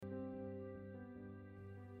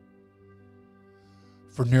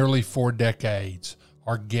For nearly 4 decades,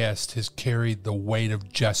 our guest has carried the weight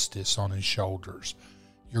of justice on his shoulders.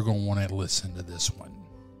 You're going to want to listen to this one.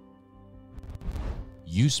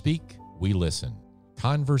 You speak, we listen.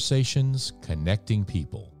 Conversations connecting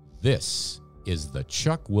people. This is the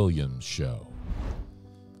Chuck Williams Show.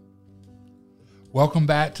 Welcome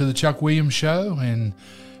back to the Chuck Williams Show. And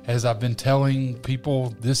as I've been telling people,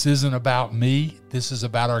 this isn't about me. This is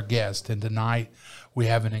about our guest. And tonight we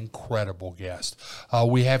have an incredible guest.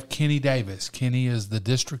 We have Kenny Davis. Kenny is the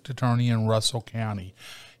district attorney in Russell County.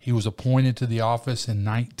 He was appointed to the office in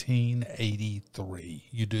 1983.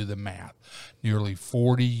 You do the math. Nearly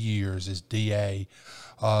 40 years as DA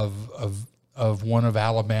of one of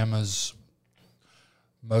Alabama's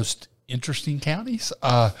most interesting counties.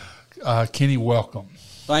 Kenny, welcome.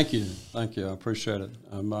 Thank you. Thank you. I appreciate it.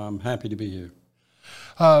 I'm happy to be here.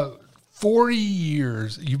 40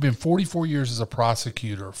 years. You've been 44 years as a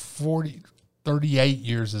prosecutor, 38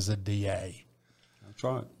 years as a DA. That's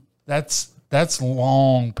right. That's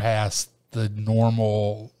long past the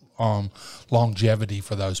normal longevity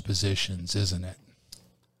for those positions, isn't it?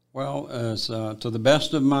 Well, as to the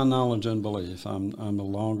best of my knowledge and belief, I'm the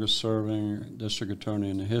longest serving district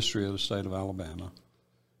attorney in the history of the state of Alabama,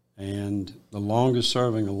 and the longest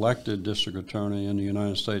serving elected district attorney in the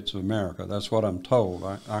United States of America. That's what I'm told.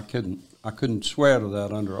 I couldn't swear to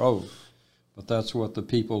that under oath, but that's what the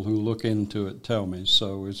people who look into it tell me.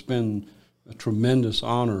 So it's been a tremendous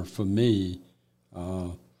honor for me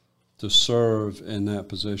to serve in that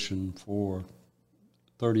position for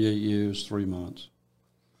 38 years, 3 months.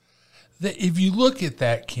 If you look at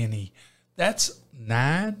that, Kenny, that's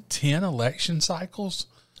 9, 10 election cycles.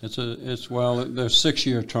 They're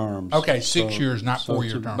 6-year terms. Okay, 6 years, not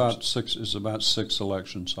 4-year terms. It's about 6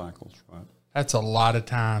 election cycles, right? That's a lot of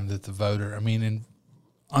time that the voter. I mean,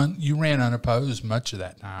 you ran unopposed much of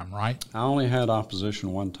that time, right? I only had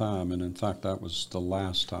opposition one time, and in fact, that was the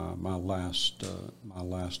last time, my last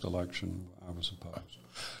election, I was opposed.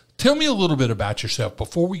 Tell me a little bit about yourself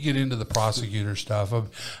before we get into the prosecutor stuff.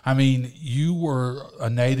 I mean, you were a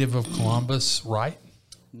native of Columbus, right?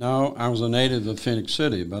 No, I was a native of Phoenix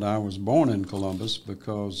City, but I was born in Columbus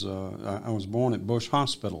because I was born at Bush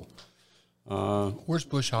Hospital. Where's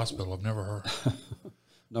Bush Hospital? I've never heard.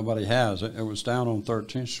 Nobody has. It was down on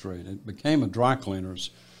 13th Street. It became a dry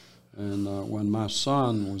cleaners, and when my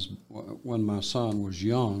son was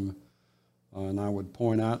young, and I would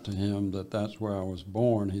point out to him that that's where I was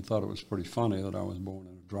born, he thought it was pretty funny that I was born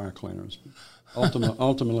in a dry cleaners.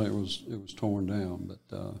 Ultimately, it was torn down,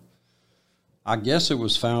 but I guess it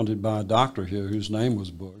was founded by a doctor here whose name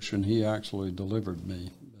was Bush, and he actually delivered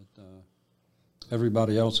me. But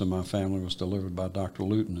everybody else in my family was delivered by Dr.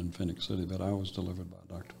 Luton in Phoenix City, but I was delivered by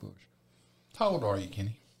Dr. Bush. How old are you,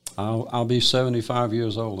 Kenny? I'll be 75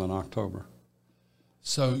 years old in October.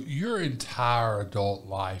 So your entire adult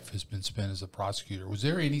life has been spent as a prosecutor. Was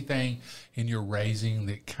there anything in your raising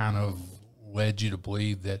that kind of led you to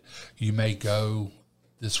believe that you may go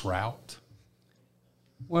this route?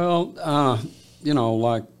 Well,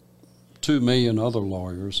 like 2 million other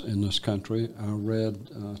lawyers in this country, I read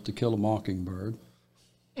To Kill a Mockingbird,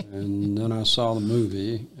 and then I saw the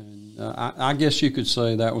movie, and I guess you could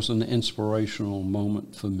say that was an inspirational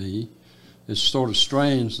moment for me. It's sort of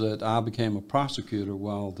strange that I became a prosecutor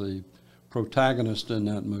while the protagonist in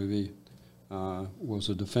that movie was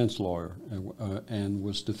a defense lawyer and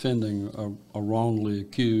was defending a wrongly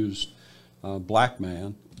accused black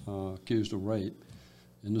man accused of rape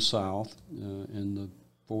in the South in the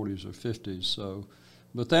 40s or 50s. So,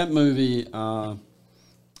 but that movie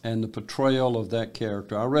and the portrayal of that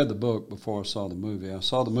character, I read the book before I saw the movie. I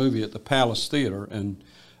saw the movie at the Palace Theater, and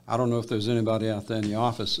I don't know if there's anybody out there in the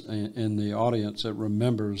office, in the audience, that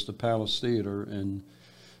remembers the Palace Theater in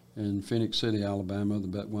Phoenix City, Alabama.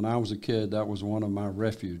 But when I was a kid, that was one of my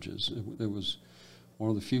refuges. It was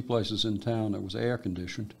one of the few places in town that was air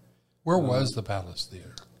conditioned. Where was the Palace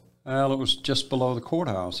Theater? Well, it was just below the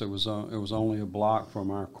courthouse. It was only a block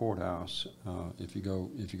from our courthouse. If you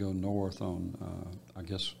go north on, I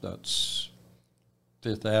guess that's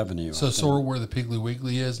Fifth Avenue. So sort of where the Piggly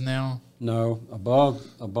Wiggly is now? No, above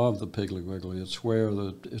the Piggly Wiggly. It's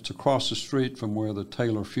across the street from where the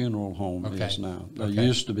Taylor Funeral Home is now. There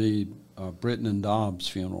used to be Britton and Dobbs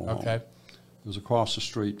Funeral Home. Okay. It was across the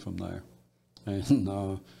street from there,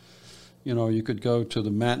 and you could go to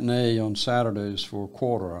the matinee on Saturdays for a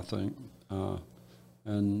quarter, I think,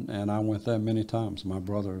 and I went there many times. My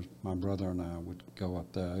brother and I would go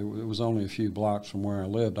up there. It was only a few blocks from where I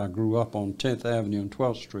lived. I grew up on 10th Avenue and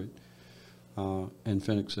 12th Street in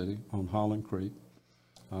Phoenix City on Holland Creek.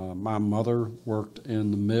 My mother worked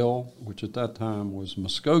in the mill, which at that time was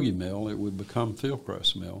Muskogee Mill. It would become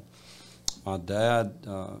Fieldcrest Mill. My dad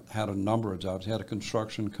had a number of jobs. He had a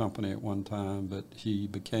construction company at one time, but he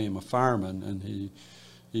became a fireman, and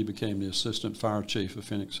he became the assistant fire chief of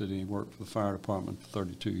Phoenix City. He worked for the fire department for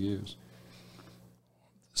 32 years.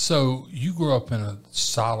 So you grew up in a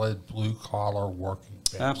solid blue-collar working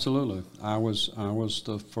family. Absolutely. I was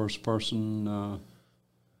the first person,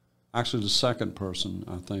 actually the second person,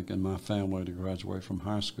 I think, in my family to graduate from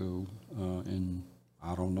high school in,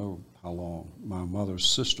 I don't know how long. My mother's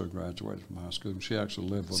sister graduated from high school, and she actually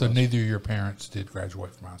lived with us. So neither of your parents did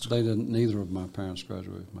graduate from high school? They didn't. Neither of my parents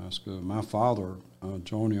graduated from high school. My father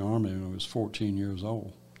joined the Army when he was 14 years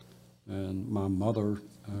old, and my mother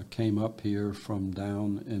came up here from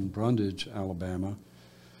down in Brundage, Alabama,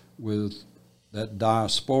 with that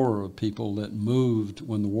diaspora of people that moved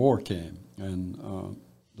when the war came, and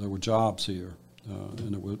there were jobs here,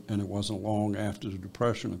 and it wasn't long after the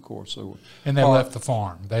Depression, of course. So and they left the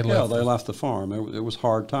farm. They left the farm. It was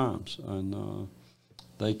hard times, and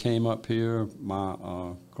they came up here.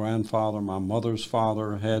 My grandfather, my mother's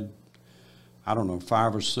father, had, I don't know,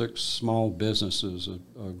 5 or 6 small businesses.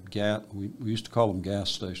 We used to call them gas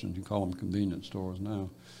stations. You call them convenience stores now.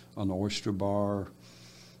 An oyster bar.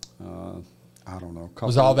 I don't know.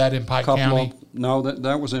 Was all that in Pike County? No,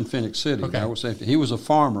 that was in Phoenix City. Okay. He was a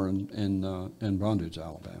farmer in Brundage,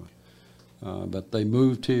 Alabama. But they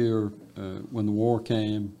moved here when the war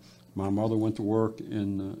came. My mother went to work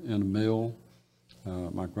in a mill.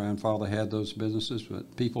 My grandfather had those businesses.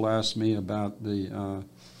 But people asked me about the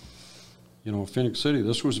Phoenix City.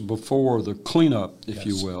 This was before the cleanup, if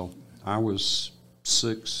you will. I was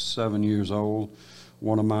 6, 7 years old.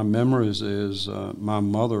 One of my memories is my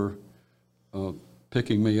mother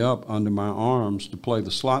picking me up under my arms to play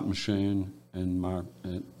the slot machine, and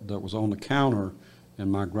that was on the counter in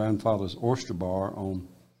my grandfather's oyster bar on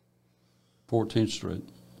 14th Street.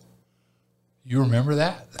 You remember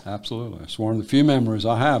that? Absolutely. It's one of the few memories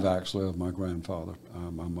I have, actually, of my grandfather,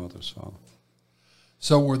 my mother's father.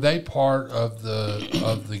 So were they part of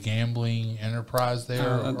the gambling enterprise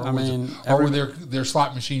there? Or were their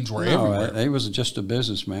slot machines were everywhere? He was just a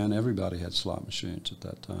businessman. Everybody had slot machines at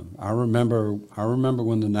that time. I remember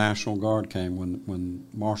when the National Guard came, when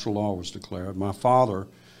martial law was declared. My father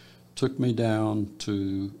took me down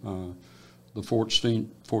to the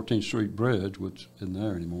 14th Street Bridge, which isn't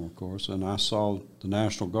there anymore, of course, and I saw the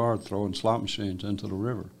National Guard throwing slot machines into the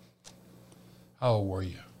river. How old were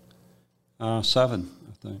you? 7,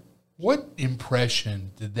 I think. What impression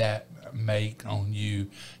did that make on you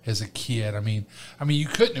as a kid? I mean, you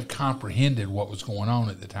couldn't have comprehended what was going on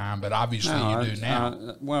at the time, but obviously you do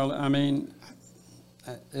now.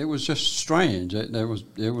 It was just strange. It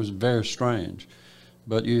was very strange.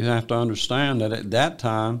 But you have to understand that at that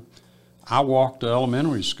time, I walked to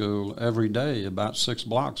elementary school every day about 6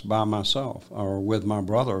 blocks by myself, or with my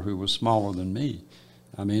brother who was smaller than me.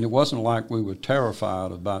 I mean, it wasn't like we were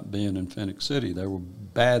terrified about being in Phoenix City. There were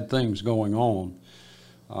bad things going on.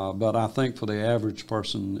 But I think for the average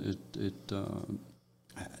person,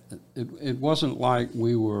 it wasn't like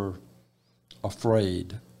we were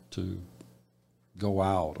afraid to go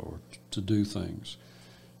out or to do things.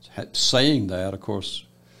 Saying that, of course,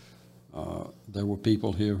 there were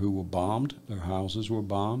people here who were bombed. Their houses were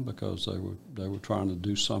bombed because they were trying to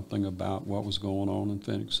do something about what was going on in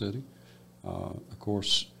Phoenix City. Of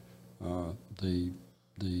course, the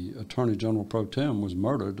Attorney General Pro Tem was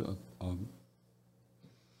murdered a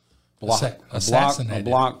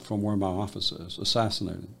block from where my office is.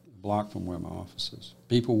 Assassinated a block from where my office is.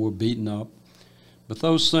 People were beaten up, but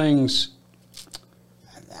those things.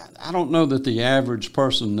 I don't know that the average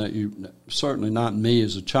person certainly not me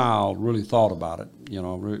as a child, really thought about it.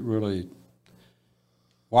 Really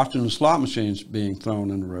watching the slot machines being thrown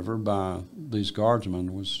in the river by these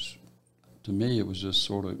guardsmen was. To me, it was just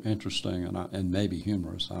sort of interesting and maybe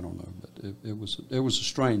humorous. I don't know, but it was a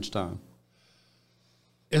strange time.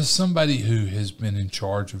 As somebody who has been in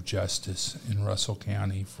charge of justice in Russell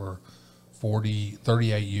County for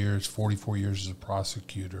 38 years, 44 years as a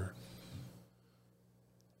prosecutor,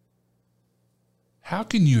 how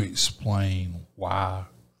can you explain why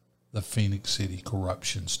the Phoenix City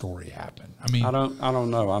corruption story happened? I mean, I don't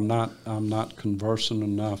know. I'm not conversant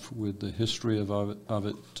enough with the history of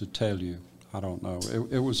it to tell you. I don't know.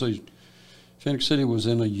 Phoenix City was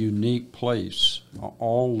in a unique place.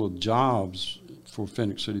 All the jobs for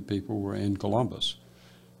Phoenix City people were in Columbus,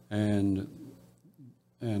 and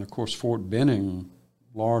of course Fort Benning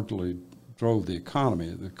largely drove the economy.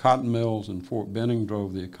 The cotton mills in Fort Benning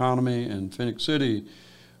drove the economy, and Phoenix City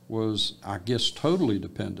was, I guess, totally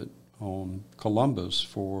dependent on Columbus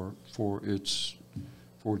for its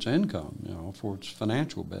income, for its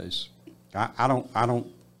financial base. I'm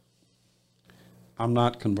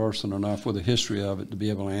not conversant enough with the history of it to be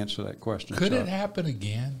able to answer that question. Could Chuck. it happen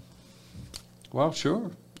again? Well,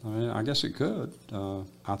 sure. I mean, I guess it could.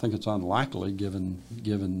 I think it's unlikely given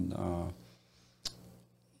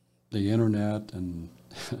the internet and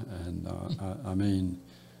I mean,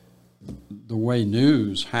 the way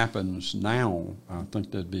news happens now, I think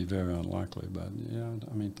that'd be very unlikely. But yeah,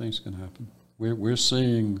 I mean, things can happen. We're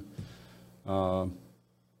seeing,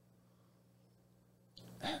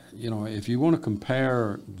 if you want to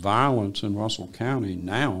compare violence in Russell County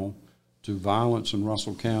now to violence in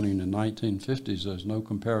Russell County in the 1950s, there's no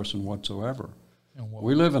comparison whatsoever.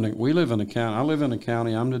 We live in a county. I live in a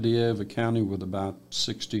county. I'm the DA of a county with about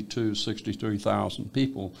 63,000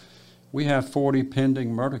 people. We have 40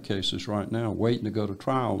 pending murder cases right now waiting to go to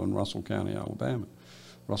trial in Russell County, Alabama.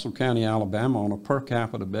 Russell County, Alabama, on a per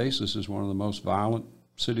capita basis, is one of the most violent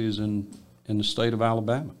cities in the state of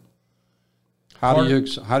Alabama. How do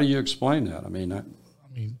you explain that? I mean,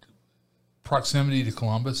 proximity to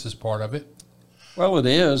Columbus is part of it. Well, it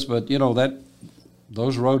is, but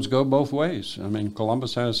those roads go both ways. I mean,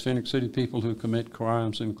 Columbus has Phoenix City people who commit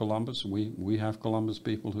crimes in Columbus. We have Columbus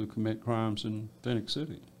people who commit crimes in Phoenix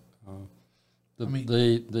City.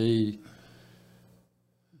 The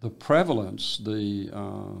prevalence, the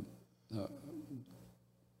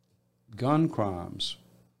gun crimes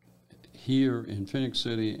here in Phoenix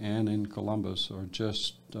City and in Columbus are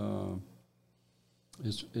just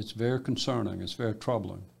it's very concerning. It's very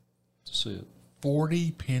troubling to see it.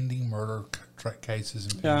 40 pending murder cases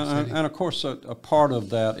in Phoenix City. And of course, a part of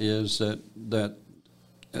that is that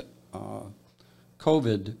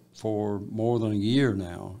COVID for more than a year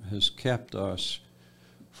now has kept us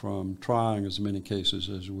from trying as many cases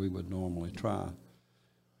as we would normally try.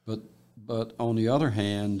 But on the other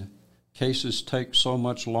hand, cases take so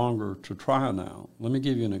much longer to try now. Let me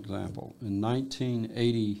give you an example. In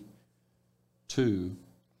 1982,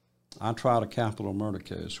 I tried a capital murder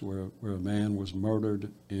case where a man was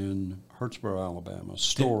murdered in Hurtsboro, Alabama, a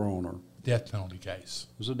store owner. Death penalty case.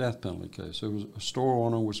 It was a death penalty case. It was a store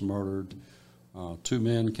owner was murdered. Two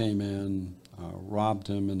men came in, robbed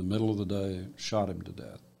him in the middle of the day, shot him to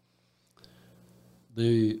death.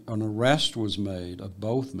 An arrest was made of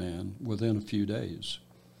both men within a few days.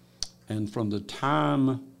 And from the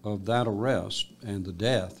time of that arrest and the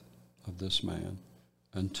death of this man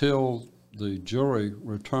until the jury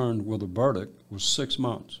returned with a verdict was 6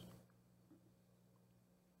 months.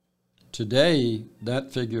 Today,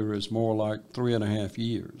 that figure is more like 3.5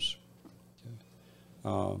 years.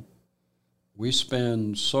 We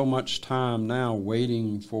spend so much time now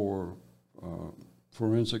waiting for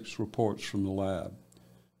forensics reports from the lab,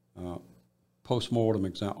 post-mortem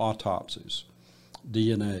autopsies,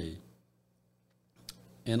 DNA.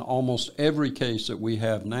 In almost every case that we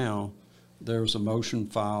have now, there's a motion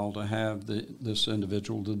filed to have this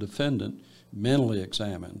individual, the defendant, mentally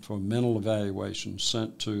examined for mental evaluation,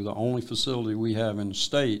 sent to the only facility we have in the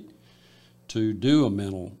state to do a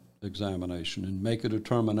mental examination and make a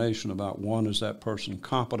determination about, one, is that person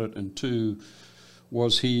competent, and two,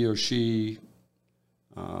 was he or she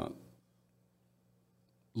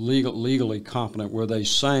legally competent? Were they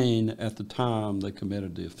sane at the time they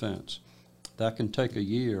committed the offense? That can take a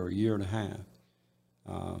year and a half.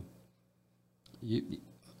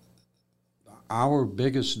 Our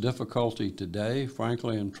biggest difficulty today,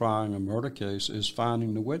 frankly, in trying a murder case is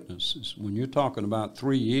finding the witnesses. When you're talking about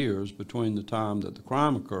 3 years between the time that the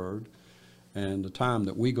crime occurred and the time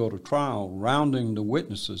that we go to trial, rounding the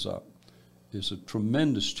witnesses up is a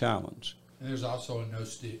tremendous challenge. And there's also a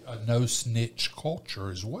no snitch culture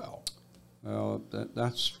as well. Well,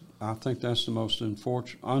 I think that's the most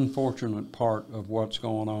unfortunate part of what's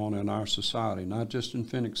going on in our society, not just in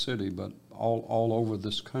Phoenix City, but all over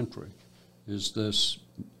this country, is this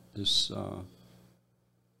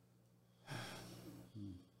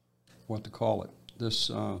what to call it, this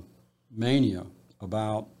mania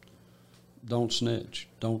about don't snitch,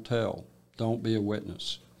 don't tell, don't be a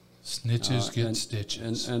witness. Snitches get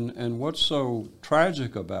stitches. And what's so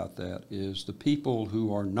tragic about that is the people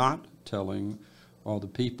who are not telling are the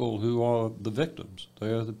people who are the victims.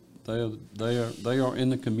 They are in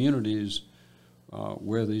the communities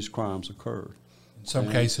where these crimes occurred. In some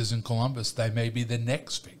cases in Columbus, they may be the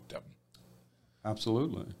next victim.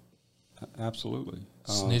 Absolutely.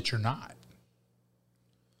 Snitch or not.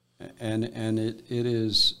 And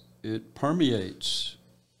it permeates.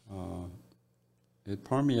 It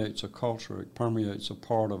permeates a culture. It permeates a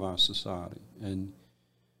part of our society. And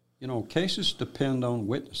cases depend on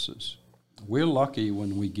witnesses. We're lucky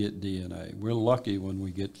when we get DNA. We're lucky when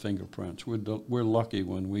we get fingerprints. We're lucky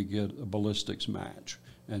when we get a ballistics match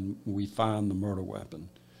and we find the murder weapon.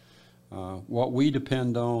 What we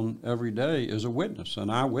depend on every day is a witness, an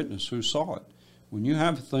eyewitness who saw it. When you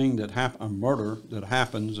have a thing a murder that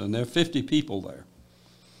happens, and there are 50 people there,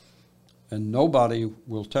 and nobody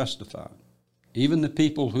will testify, even the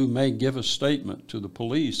people who may give a statement to the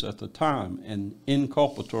police at the time, an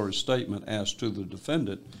inculpatory statement as to the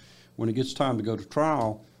defendant, when it gets time to go to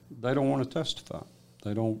trial, they don't want to testify.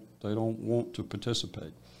 They don't want to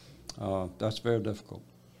participate. That's very difficult.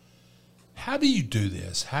 How do you do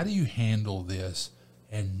this? How do you handle this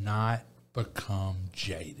and not become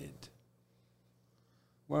jaded?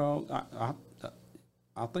 Well,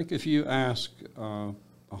 I think if you ask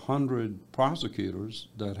 100 prosecutors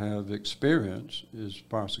that have experience as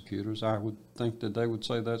prosecutors, I would think that they would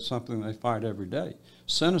say that's something they fight every day.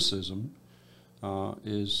 Cynicism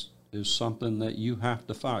is something that you have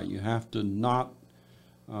to fight. You have to not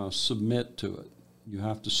submit to it. You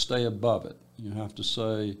have to stay above it. You have to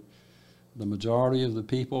say, the majority of the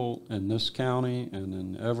people in this county and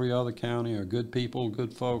in every other county are good people,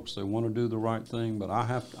 good folks. They want to do the right thing, but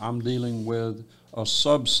I'm dealing with a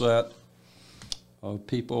subset of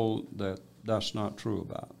people that's not true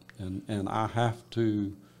about, and I have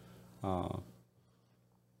to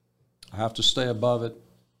stay above it.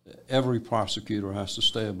 Every prosecutor has to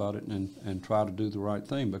stay above it and try to do the right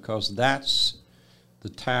thing, because that's the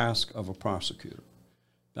task of a prosecutor.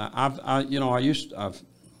 Now,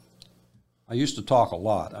 I used to talk a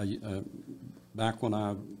lot. Back when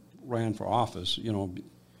I ran for office,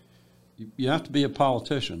 you have to be a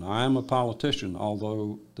politician. I am a politician,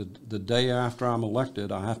 although the day after I'm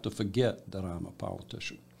elected, I have to forget that I'm a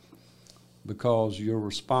politician, because your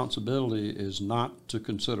responsibility is not to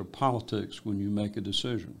consider politics when you make a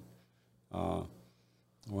decision. Well,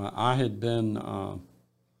 I had been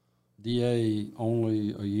DA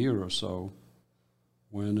only a year or so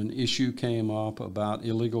when an issue came up about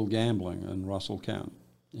illegal gambling in Russell County,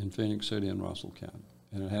 in Phoenix City and Russell County,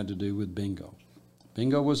 and it had to do with bingo.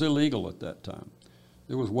 Bingo was illegal at that time.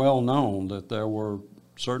 It was well known that there were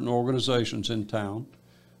certain organizations in town,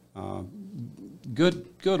 good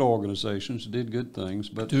organizations, did good things,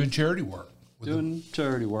 but doing charity work.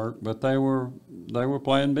 But they were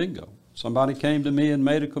playing bingo. Somebody came to me and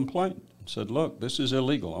made a complaint and said, "Look, this is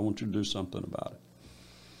illegal. I want you to do something about it."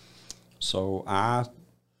 So I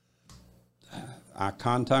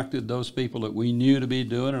contacted those people that we knew to be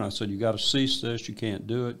doing it, and I said, "You got to cease this. You can't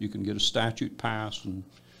do it. You can get a statute passed, and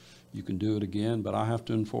you can do it again, but I have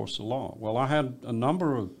to enforce the law." Well, I had a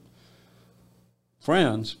number of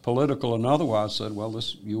friends, political and otherwise, said, "Well,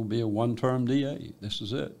 you'll be a one-term DA. This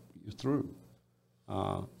is it. You're through."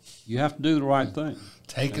 You have to do the right thing.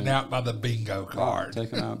 Taken out by the bingo card.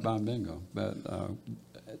 Taken out by bingo, but.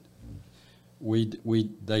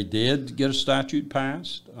 They did get a statute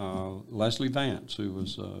passed. Leslie Vance, who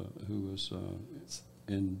was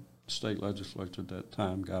in state legislature at that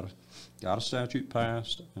time, got a statute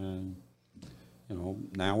passed, and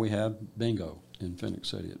now we have bingo in Phoenix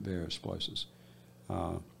City at various places.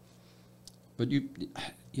 But you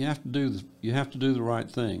have to do the right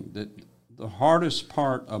thing. That the hardest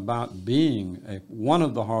part about one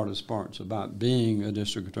of the hardest parts about being a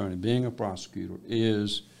district attorney, being a prosecutor,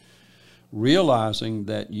 is realizing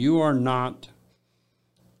that you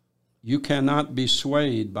cannot be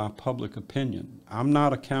swayed by public opinion. I'm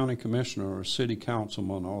not a county commissioner or a city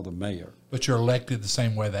councilman or the mayor. But you're elected the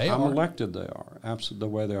same way they are. I'm elected they are, absolutely the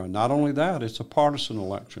way they are. Not only that, it's a partisan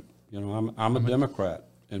election. I'm a Democrat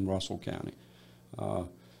in Russell County.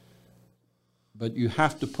 But you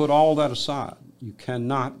have to put all that aside. You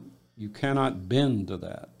cannot bend to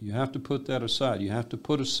that. You have to put that aside. You have to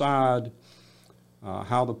put aside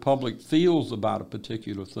how the public feels about a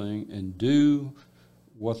particular thing and do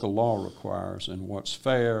what the law requires and what's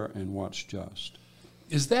fair and what's just.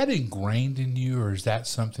 Is that ingrained in you, or is that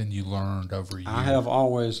something you learned over years? I have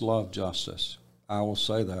always loved justice. I will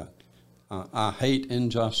say that. I hate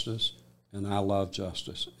injustice, and I love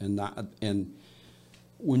justice. And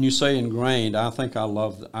when you say ingrained, I think I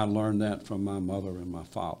learned that from my mother and my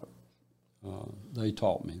father. They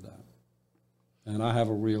taught me that. And I have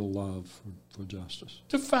a real love for justice.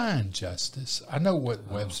 Define justice. I know what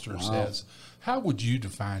Webster says. How would you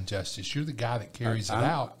define justice? You're the guy that carries it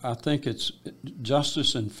out. I think it's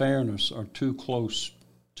justice and fairness are two close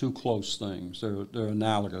things. They're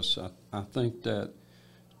analogous. I think that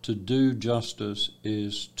to do justice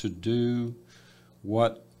is to do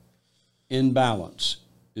what in balance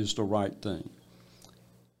is the right thing.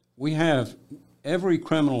 We have every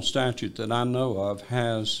criminal statute that I know of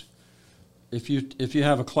has if you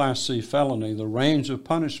have a Class C felony, the range of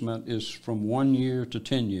punishment is from 1 year to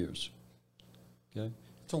 10 years. Okay,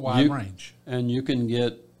 it's a wide range, and you could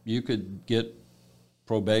get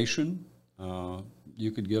probation.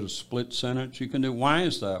 You could get a split sentence. You can do. Why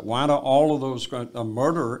is that? Why do all of those? A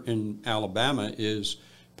murder in Alabama is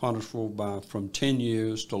punishable from 10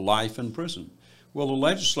 years to life in prison. Well, the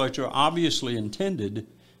legislature obviously intended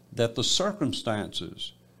that the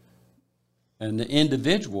circumstances and the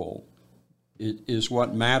individual is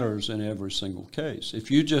what matters in every single case. If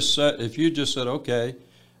you just said, okay,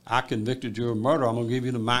 I convicted you of murder, I'm going to give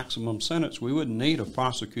you the maximum sentence, we wouldn't need a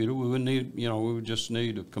prosecutor. We wouldn't need, we would just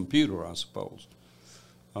need a computer, I suppose.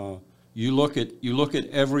 You look at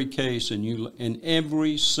every case, and in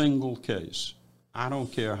every single case, I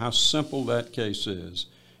don't care how simple that case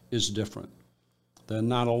is different. They're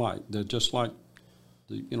not alike. They're just like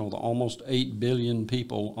the almost 8 billion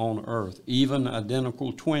people on Earth. Even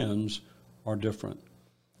identical twins are different.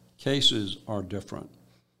 Cases are different.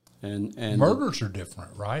 And murders are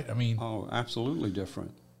different, right? I mean, oh, absolutely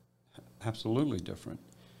different. Absolutely different.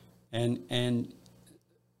 And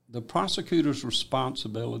the prosecutor's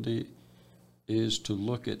responsibility is to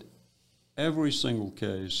look at every single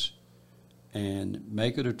case and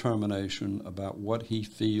make a determination about what he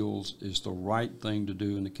feels is the right thing to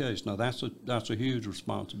do in the case. Now, that's a huge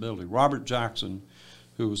responsibility. Robert Jackson,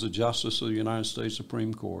 who was a justice of the United States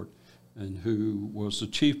Supreme Court and who was the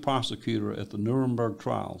chief prosecutor at the Nuremberg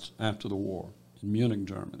trials after the war in Munich,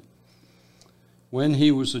 Germany, when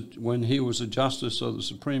he was a justice of the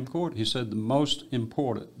Supreme Court, he said the most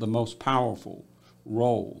important, the most powerful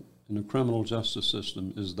role in the criminal justice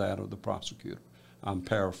system is that of the prosecutor. I'm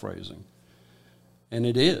paraphrasing. And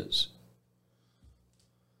it is.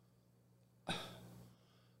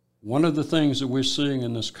 One of the things that we're seeing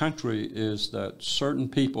in this country is that certain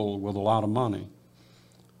people with a lot of money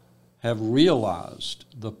have realized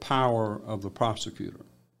the power of the prosecutor.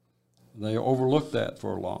 They overlooked that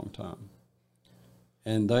for a long time.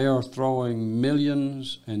 And they are throwing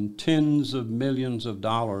millions and tens of millions of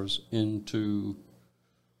dollars into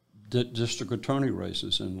district attorney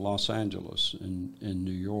races in Los Angeles, in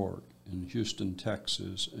New York, in Houston,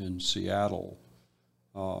 Texas, in Seattle,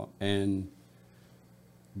 and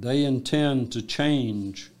they intend to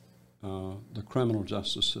change the criminal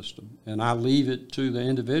justice system. And I leave it to the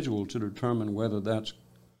individual to determine whether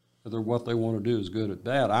what they want to do is good or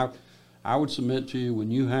bad. I would submit to you, when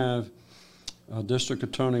you have a district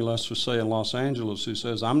attorney, let's just say in Los Angeles, who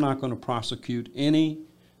says, I'm not going to prosecute any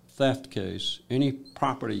theft case, any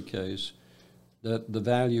property case that the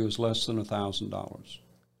value is less than $1,000.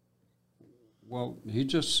 Well,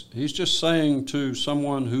 he's just saying to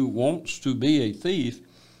someone who wants to be a thief,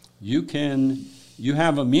 you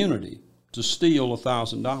have immunity to steal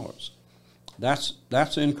 $1,000.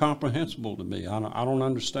 That's incomprehensible to me. I don't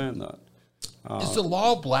understand that. Is the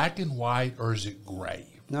law black and white, or is it gray?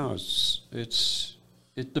 No,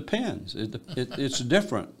 it depends. It's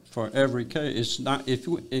different for every case. It's not. If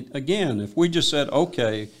we just said,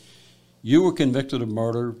 okay, you were convicted of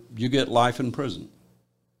murder, you get life in prison.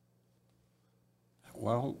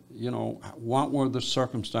 Well, what were the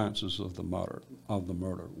circumstances of the murder?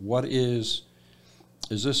 What is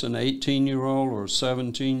this an 18-year-old or a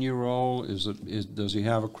 17-year-old? Does he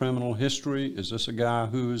have a criminal history? Is this a guy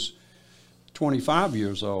who's 25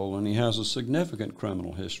 years old and he has a significant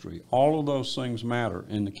criminal history? All of those things matter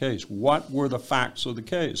in the case. What were the facts of the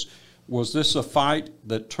case? Was this a fight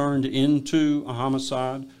that turned into a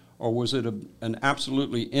homicide, or was it an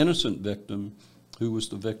absolutely innocent victim who was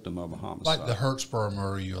the victim of a homicide? Like the Hertzberg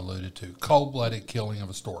murder you alluded to, cold-blooded killing of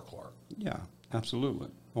a store clerk. Yeah, absolutely.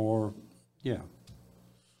 Or, yeah.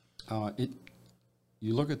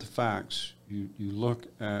 You look at the facts. You look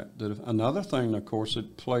at another thing, of course,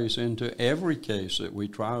 that plays into every case that we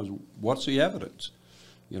try is what's the evidence?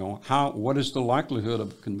 What is the likelihood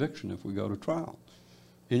of conviction if we go to trial?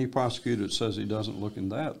 Any prosecutor that says he doesn't look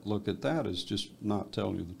at that is just not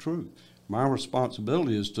telling you the truth. My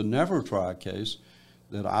responsibility is to never try a case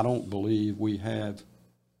that I don't believe we have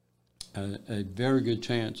a very good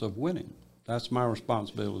chance of winning. That's my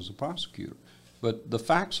responsibility as a prosecutor. But the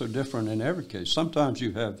facts are different in every case. Sometimes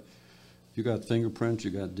you got fingerprints, you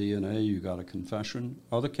got DNA, you got a confession.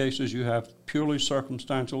 Other cases you have purely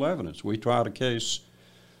circumstantial evidence. We tried a case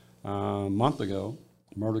a month ago,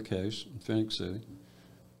 a murder case in Phoenix City,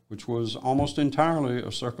 which was almost entirely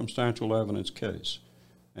a circumstantial evidence case.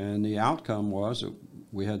 And the outcome was that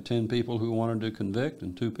we had 10 people who wanted to convict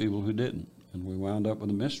and 2 people who didn't. And we wound up with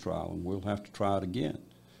a mistrial, and we'll have to try it again.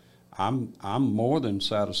 I'm more than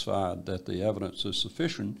satisfied that the evidence is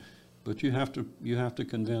sufficient, but you have to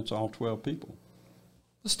convince all 12 people.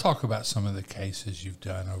 Let's talk about some of the cases you've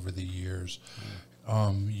done over the years.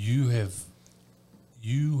 You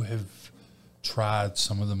have tried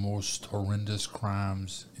some of the most horrendous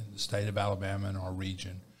crimes in the state of Alabama and our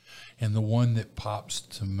region, and the one that pops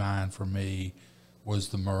to mind for me was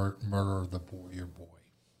the murder of the Boyer boy.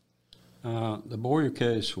 The Boyer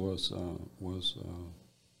case was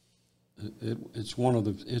it's one of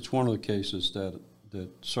the cases that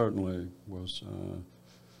certainly was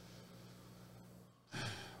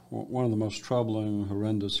one of the most troubling,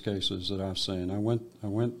 horrendous cases that I've seen. I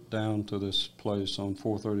went down to this place on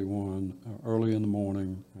 431 early in the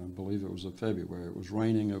morning. I believe it was in February. It was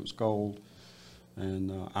raining. It was cold,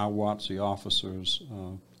 and I watched the officers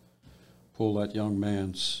pull that young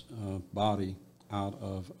man's body out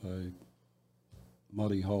of a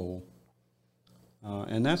muddy hole.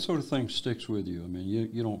 And that sort of thing sticks with you. I mean,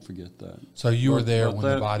 you don't forget that. So you were there when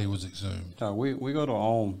the body was exhumed. We go to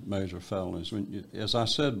all major felonies. As I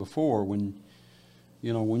said before, when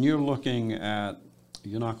you're looking at,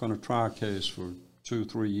 you're not going to try a case for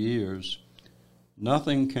 2-3 years,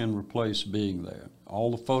 nothing can replace being there.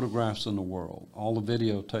 All the photographs in the world, all the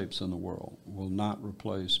videotapes in the world will not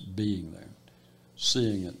replace being there,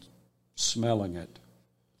 seeing it, smelling it,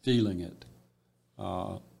 feeling it.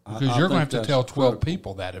 Because you're going to have to tell 12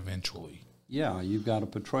 people that eventually. Yeah, you've got to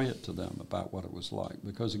portray it to them about what it was like.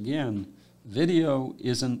 Because, again, video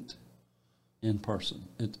isn't in person.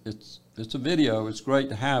 It's a video. It's great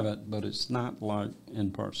to have it, but it's not like in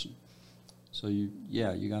person. So, you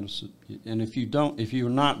got to – and if you're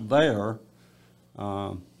not there,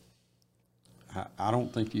 I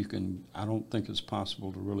don't think you can – I don't think it's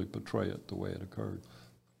possible to really portray it the way it occurred.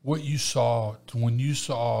 What you saw when you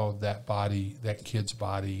saw that body, that kid's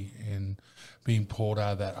body, and being pulled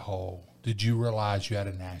out of that hole, did you realize you had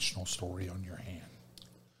a national story on your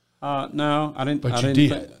hand? No, I didn't. But you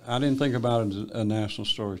did. I didn't think about it as a national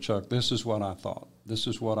story, Chuck. This is what I thought. This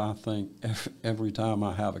is what I think every time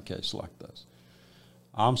I have a case like this.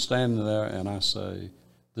 I'm standing there and I say,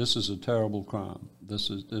 "This is a terrible crime. This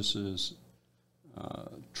is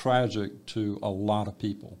tragic to a lot of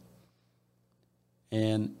people."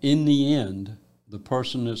 And in the end, the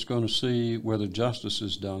person that's going to see whether justice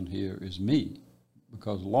is done here is me,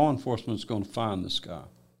 because law enforcement is going to find this guy.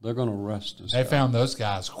 They're going to arrest this guy. They found those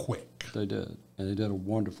guys quick. They did, and they did a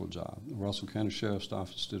wonderful job. The Russell County Sheriff's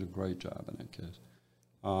Office did a great job in that case.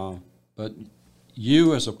 But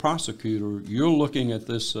you as a prosecutor, you're looking at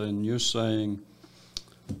this and you're saying,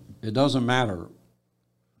 it doesn't matter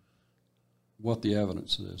what the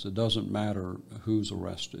evidence is. It doesn't matter who's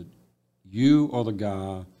arrested. You are the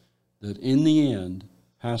guy that in the end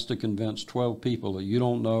has to convince 12 people that you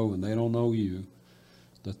don't know and they don't know you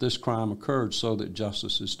that this crime occurred so that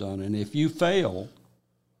justice is done. And if you fail,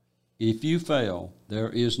 there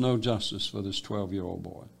is no justice for this 12-year-old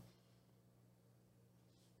boy.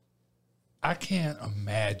 I can't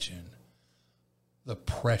imagine the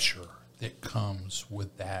pressure that comes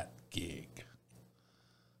with that gig.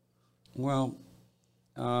 Well,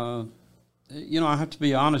 I have to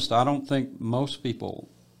be honest, I don't think most people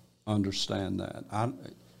understand that.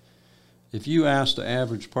 If you ask the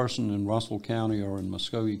average person in Russell County or in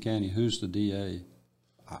Muskogee County who's the DA,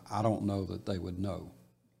 I don't know that they would know,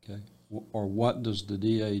 okay? Or what does the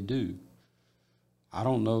DA do? I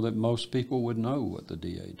don't know that most people would know what the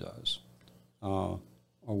DA does, or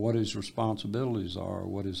what his responsibilities are, or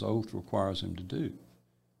what his oath requires him to do.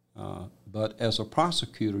 But as a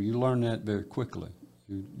prosecutor, you learn that very quickly.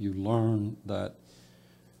 You learn that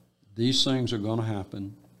these things are going to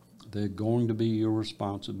happen. They're going to be your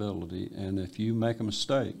responsibility, and if you make a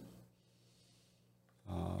mistake,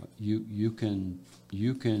 you can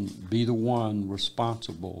be the one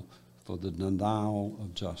responsible for the denial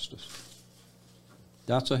of justice.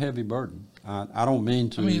 That's a heavy burden. I don't mean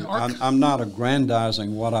to. I'm not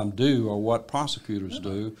aggrandizing what I do or what prosecutors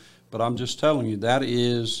do, but I'm just telling you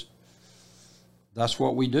that's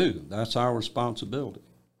what we do. That's our responsibility.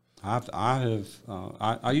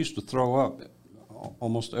 I used to throw up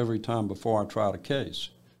almost every time before I tried a case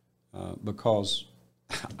because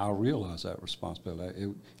I realize that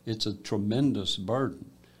responsibility. It's a tremendous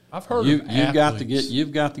burden. I've heard of athletes.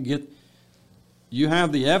 You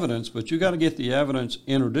have the evidence, but you got to get the evidence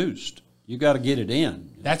introduced. You got to get it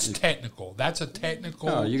in. That's technical. That's a technical.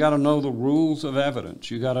 No, you got to know the rules of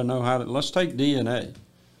evidence. You got to know how to. Let's take DNA.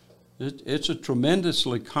 It's a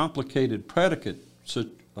tremendously complicated predicate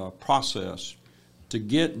process to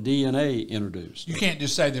get DNA introduced. You can't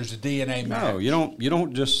just say there's a DNA match. No, you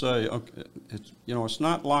don't just say, okay, it's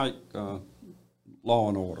not like Law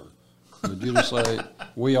and Order. You just say,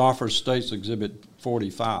 we offer State's Exhibit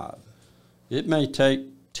 45. It may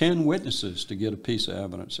take 10 witnesses to get a piece of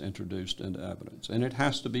evidence introduced into evidence. And it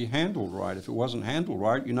has to be handled right. If it wasn't handled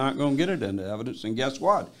right, you're not going to get it into evidence. And guess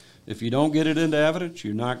what? If you don't get it into evidence,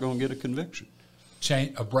 you're not going to get a conviction.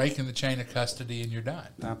 A break in the chain of custody and you're done.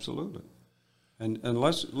 Absolutely. And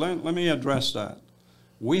let me address that.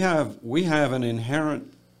 We have an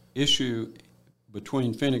inherent issue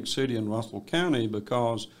between Phoenix City and Russell County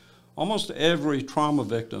because almost every trauma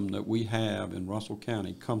victim that we have in Russell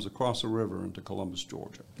County comes across the river into Columbus,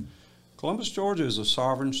 Georgia. Columbus, Georgia is a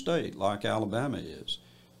sovereign state like Alabama is.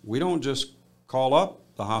 We don't just call up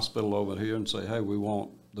the hospital over here and say, hey, we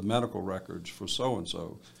want the medical records for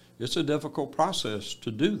so-and-so. It's a difficult process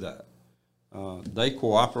to do that. They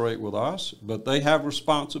cooperate with us, but they have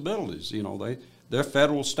responsibilities. You know, there are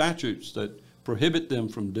federal statutes that prohibit them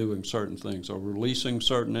from doing certain things or releasing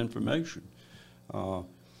certain information.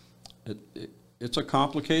 It's a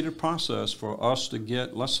complicated process for us to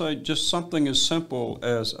get, let's say, just something as simple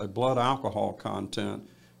as a blood alcohol content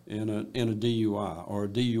in a DUI or a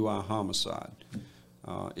DUI homicide.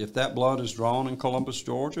 If that blood is drawn in Columbus,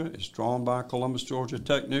 Georgia, it's drawn by a Columbus, Georgia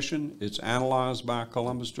technician, it's analyzed by a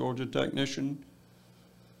Columbus, Georgia technician,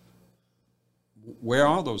 where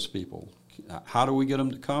are those people? How do we get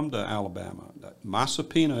them to come to Alabama? My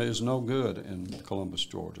subpoena is no good in Columbus,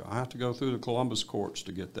 Georgia. I have to go through the Columbus courts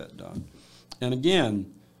to get that done. And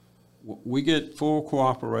again, we get full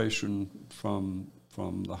cooperation from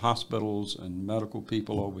the hospitals and medical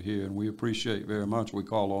people over here, and we appreciate very much. We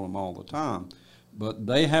call on them all the time. But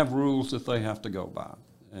they have rules that they have to go by,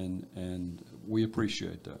 and we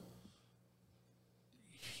appreciate that.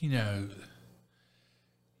 You know,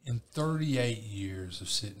 in 38 years of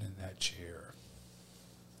sitting in that chair,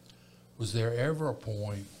 was there ever a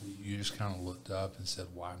point where you just kind of looked up and said,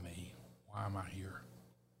 why me? Why am I here?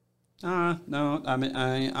 No, I mean,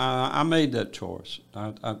 I made that choice.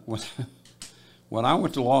 When I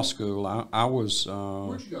went to law school, I was...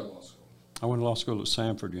 Where'd you go to law school? I went to law school at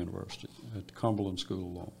Samford University, at the Cumberland School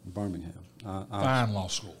of Law in Birmingham. Fine law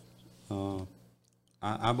school.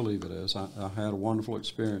 I believe it is. I had a wonderful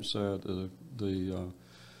experience there.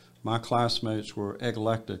 My classmates were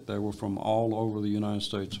eclectic. They were from all over the United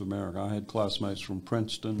States of America. I had classmates from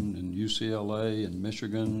Princeton and UCLA and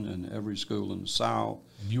Michigan and every school in the South.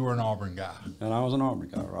 And you were an Auburn guy. And I was an Auburn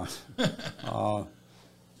guy, right?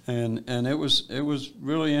 And it was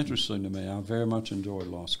really interesting to me. I very much enjoyed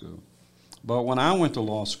law school. But when I went to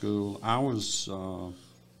law school, I was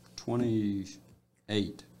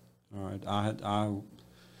 28. All right,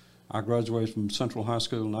 I graduated from Central High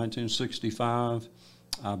School in 1965.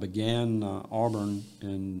 I began Auburn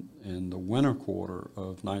in the winter quarter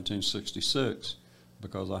of 1966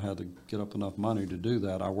 because I had to get up enough money to do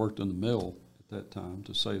that. I worked in the mill at that time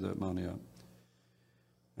to save that money up.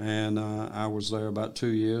 And I was there about 2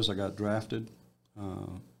 years. I got drafted.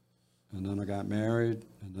 And then I got married,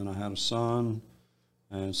 and then I had a son.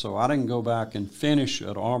 And so I didn't go back and finish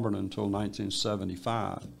at Auburn until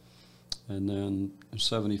 1975. And then in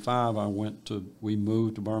 75, we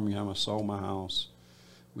moved to Birmingham. I sold my house.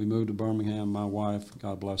 We moved to Birmingham. My wife,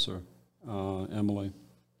 God bless her, Emily,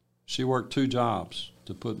 she worked 2 jobs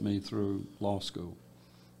to put me through law school.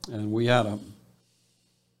 And we had a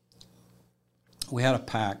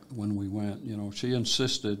pact when we went. You know, she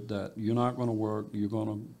insisted that you're not going to work, you're going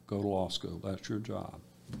to go to law school. That's your job.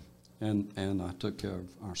 And I took care of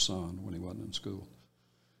our son when he wasn't in school.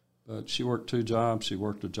 But she worked 2 jobs. She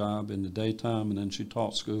worked a job in the daytime, and then she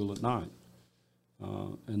taught school at night.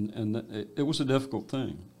 It was a difficult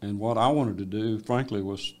thing. And what I wanted to do, frankly,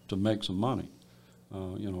 was to make some money,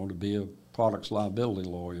 to be a products liability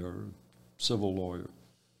lawyer, civil lawyer.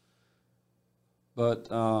 But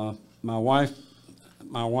my wife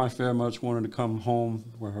very much wanted to come home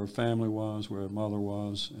where her family was, where her mother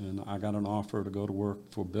was, and I got an offer to go to work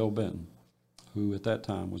for Bill Benton, who at that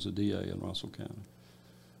time was a DA in Russell County.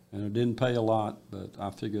 And it didn't pay a lot, but I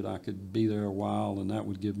figured I could be there a while, and that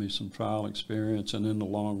would give me some trial experience, and in the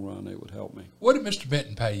long run, it would help me. What did Mr.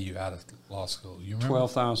 Benton pay you out of law school? You remember?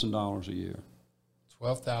 $12,000 a year.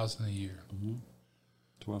 $12,000 a year. Mm-hmm.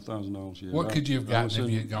 $12,000 a year. What could you have gotten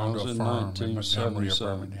if you had gone to a firm in Montgomery or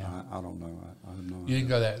 1977. Birmingham? I don't know. I have no idea. You didn't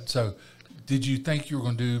go that. So did you think you were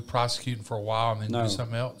going to do prosecuting for a while and then No. do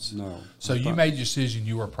something else? No. So you made your decision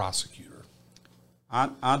you were a prosecutor.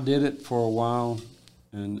 I did it for a while,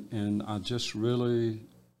 and I just really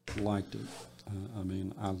liked it.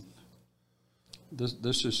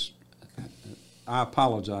 This is. I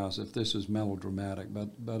apologize if this is melodramatic, but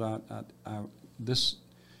this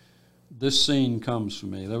scene comes for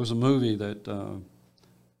me. There was a movie that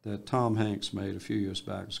Tom Hanks made a few years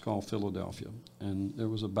back. It's called Philadelphia, and it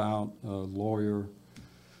was about a lawyer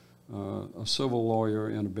a civil lawyer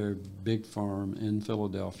in a very big firm in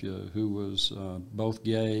Philadelphia who was both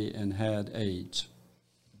gay and had AIDS.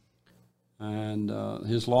 And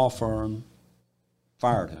his law firm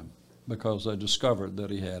fired him because they discovered that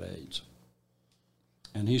he had AIDS.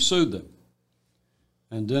 And he sued them.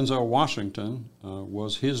 And Denzel Washington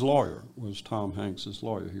was his lawyer, was Tom Hanks's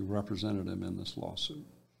lawyer. He represented him in this lawsuit.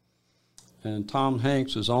 And Tom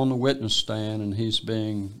Hanks is on the witness stand, and he's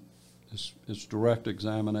being, it's direct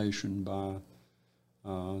examination by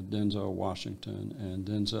Denzel Washington. And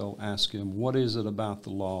Denzel asks him, what is it about the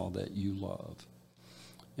law that you love?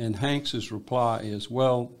 And Hanks's reply is,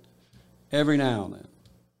 well, every now and then,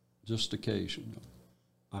 just occasionally,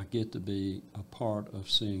 I get to be a part of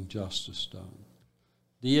seeing justice done.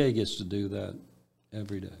 DA gets to do that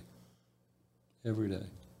every day. Every day.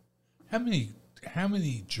 How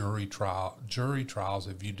many jury trials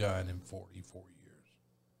have you done in 44 years?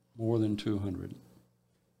 More than 200.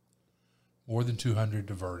 More than 200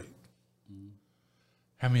 to verdict. Mm-hmm.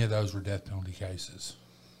 How many of those were death penalty cases?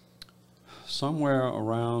 Somewhere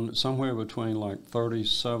between like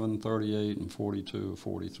 37, 38, and 42 or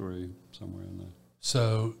 43, somewhere in there.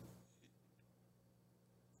 So,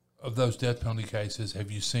 of those death penalty cases,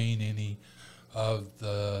 have you seen any of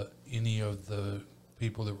the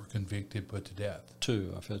people that were convicted put to death?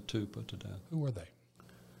 Two. I've had two put to death. Who were they?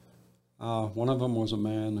 One of them was a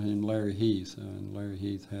man named Larry Heath, and Larry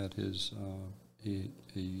Heath had his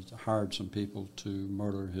he hired some people to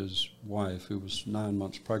murder his wife, who was 9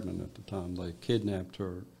 months pregnant at the time. They kidnapped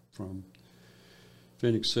her from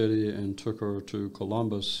Phoenix City and took her to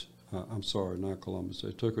Columbus. I'm sorry, not Columbus.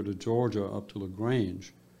 They took her to Georgia up to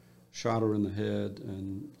LaGrange, shot her in the head,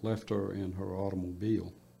 and left her in her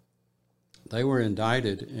automobile. They were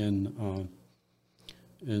indicted in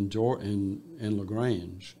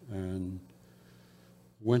LaGrange and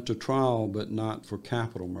went to trial, but not for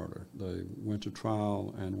capital murder. They went to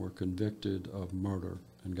trial and were convicted of murder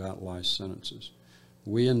and got life sentences.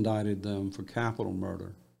 We indicted them for capital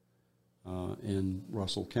murder in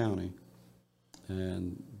Russell County,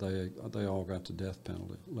 and they all got the death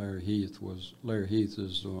penalty. Larry Heath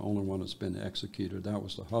is the only one that's been executed. That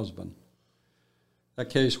was the husband.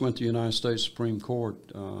 That case went to the United States Supreme Court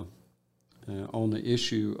on the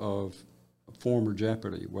issue of former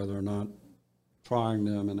jeopardy, whether or not trying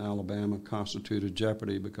them in Alabama constituted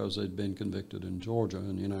jeopardy because they'd been convicted in Georgia,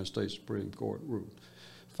 and the United States Supreme Court ruled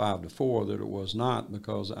 5-4 that it was not,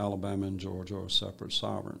 because Alabama and Georgia are separate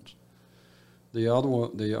sovereigns. The other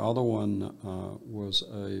one was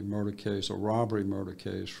a murder case, a robbery murder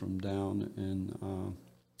case from down in,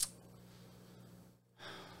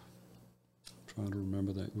 trying to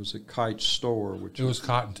remember that. It was at Kite's Store, which it was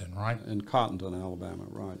Cottonton, right? In Cottonton, Alabama,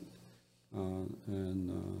 right.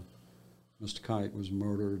 Mr. Kite was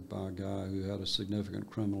murdered by a guy who had a significant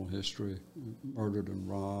criminal history, murdered and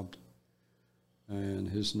robbed, and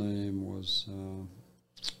his name was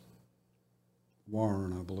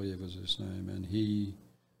Warren, I believe was his name, and he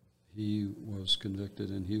was convicted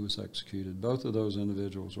and he was executed. Both of those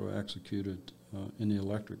individuals were executed in the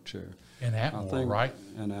electric chair. In Atmore, right?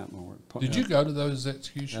 In Atmore. Did you go to those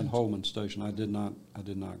executions? In Holman Station. I did not go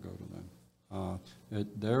to them.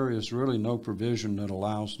 There is really no provision that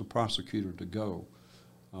allows the prosecutor to go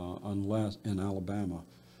unless in Alabama.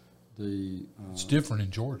 It's different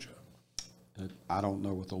in Georgia. I don't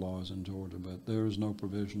know what the law is in Georgia, but there is no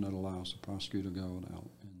provision that allows the prosecutor to go in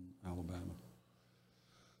Alabama.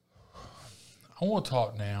 I want to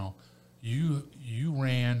talk now. You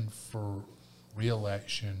ran for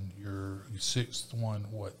re-election, your sixth one,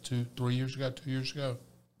 what, 2 years ago?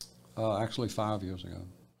 Actually 5 years ago.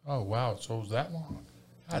 Oh, wow. So it was that long?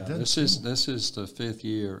 God, this is the 5th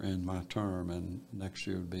year in my term, and next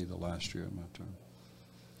year would be the last year in my term.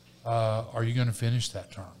 Are you going to finish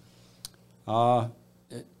that term?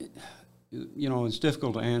 It's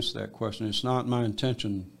difficult to answer that question. It's not my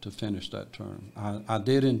intention to finish that term. I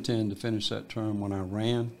did intend to finish that term when I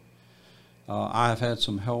ran. I have had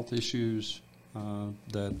some health issues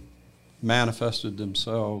that manifested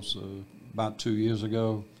themselves about 2 years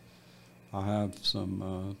ago. I have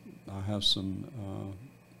some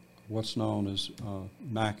what's known as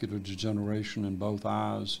macular degeneration in both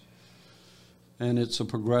eyes, and it's a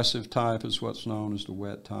progressive type. It's what's known as the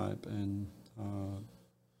wet type, and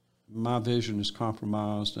my vision is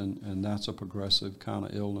compromised, and that's a progressive kind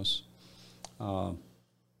of illness. I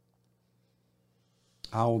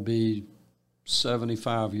will be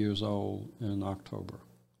 75 years old in October,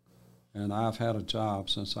 and I've had a job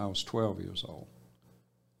since I was 12 years old.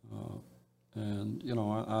 And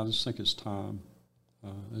I just think it's time.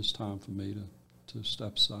 It's time for me to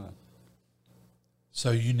step aside.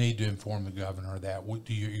 So you need to inform the governor of that. What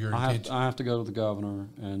do your intention? I have to go to the governor,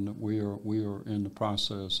 and we are in the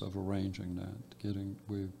process of arranging that.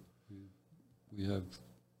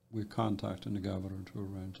 We're contacting the governor to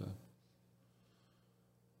arrange that.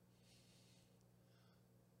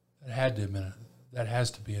 That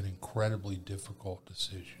has to be an incredibly difficult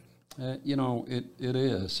decision. It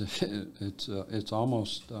is. It's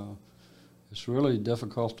almost. It's really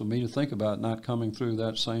difficult for me to think about not coming through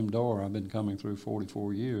that same door I've been coming through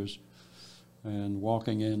 44 years and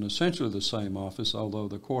walking in essentially the same office, although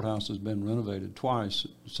the courthouse has been renovated twice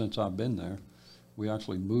since I've been there. We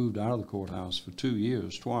actually moved out of the courthouse for 2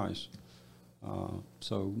 years twice.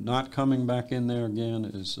 So not coming back in there again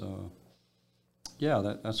is,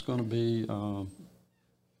 that's going to be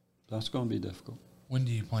difficult. When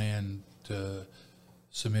do you plan to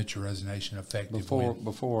submit your resignation effective? Before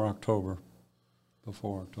October.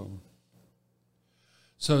 Before October.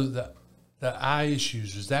 So the eye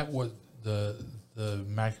issues, is that what the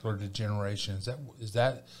macular degeneration, is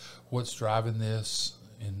that what's driving this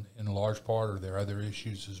in large part, or are there other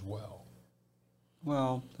issues as well?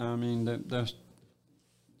 Well, I mean, there's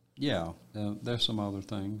some other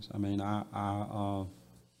things. I mean, I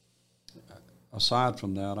aside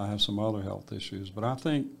from that, I have some other health issues, but I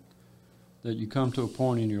think that you come to a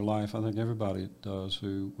point in your life, I think everybody does,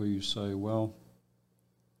 where you say, well,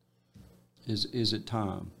 is it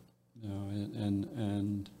time?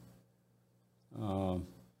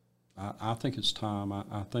 I think it's time.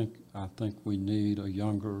 I think we need a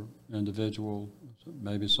younger individual,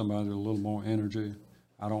 maybe somebody with a little more energy.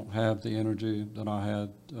 I don't have the energy that I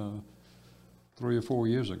had 3 or 4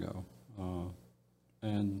 years ago,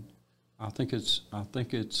 and I think it's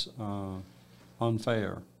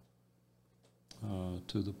unfair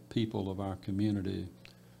to the people of our community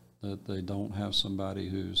that they don't have somebody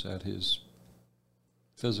who's at his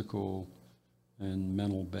physical and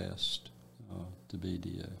mental best to be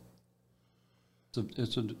DA.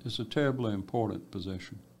 It's a terribly important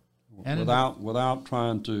position. And without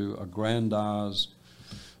trying to aggrandize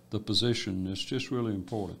the position, it's just really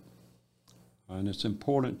important. And it's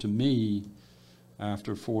important to me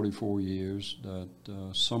after 44 years that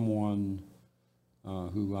someone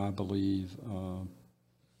who I believe will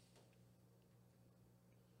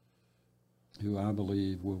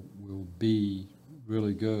be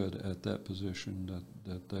really good at that position,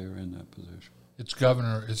 that they are in that position. It's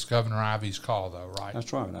Governor Ivey's call, though, right?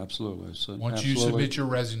 That's right, absolutely. Once you submit your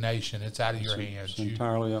resignation, it's out of your hands. It's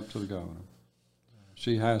entirely up to the governor.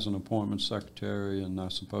 She has an appointment secretary, and I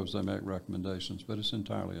suppose they make recommendations, but it's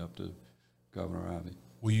entirely up to Governor Ivey.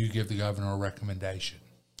 Will you give the governor a recommendation?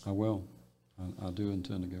 I will. I do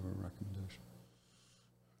intend to give her a recommendation.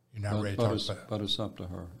 You're not ready to talk about it? But it's up to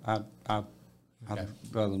her. I'd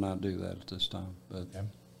rather not do that at this time. But okay.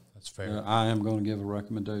 That's fair. I am going to give a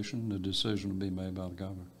recommendation. The decision will be made by the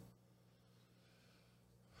governor.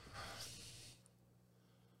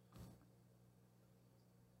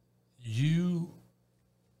 You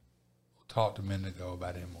talked a minute ago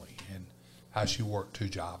about Emily and how she worked 2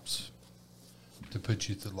 jobs to put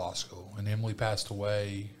you through law school. And Emily passed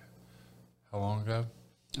away how long ago?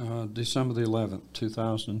 December the 11th,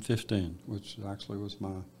 2015, which actually was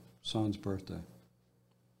my son's birthday.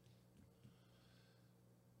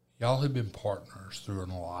 Y'all have been partners through a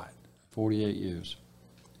lot. 48 years.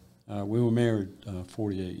 We were married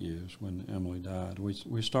 48 years when Emily died.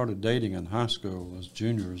 We started dating in high school as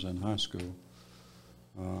juniors in high school,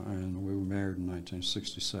 and we were married in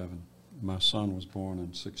 1967. My son was born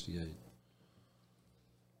in 68.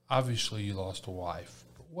 Obviously, you lost a wife,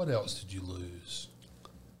 but what else did you lose?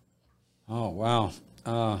 Oh, wow.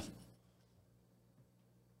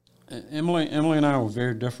 Emily and I were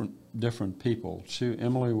very different people.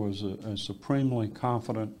 Emily was a supremely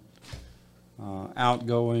confident,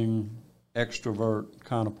 outgoing, extrovert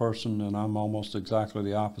kind of person, and I'm almost exactly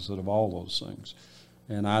the opposite of all those things.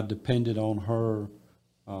 And I depended on her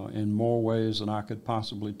in more ways than I could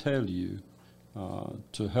possibly tell you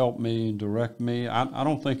to help me and direct me. I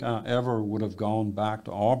don't think I ever would have gone back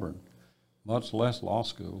to Auburn, much less law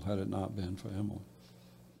school, had it not been for Emily.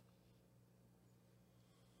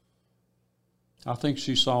 I think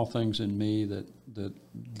she saw things in me that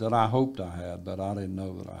I hoped I had, but I didn't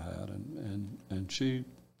know that I had. And she,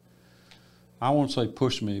 I won't say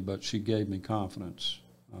pushed me, but she gave me confidence.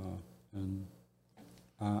 And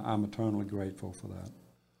I'm eternally grateful for that.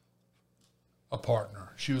 A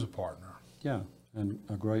partner. She was a partner. Yeah, and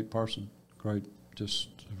a great person. Just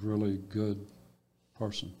a really good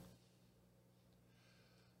person.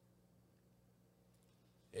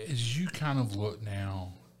 As you kind of look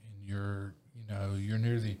now in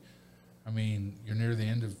you're near the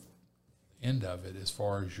end of end of it as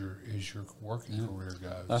far as your working career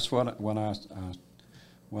goes. That's what when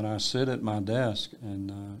I sit at my desk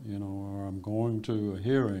and or I'm going to a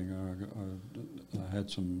hearing, or I had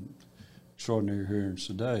some extraordinary hearings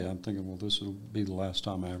today. I'm thinking, well, this will be the last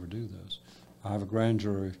time I ever do this. I have a grand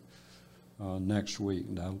jury next week,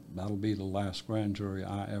 and that'll be the last grand jury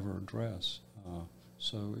I ever address.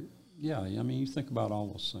 So, yeah, I mean, you think about all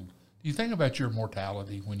those things. Do you think about your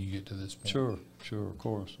mortality when you get to this point? Sure, of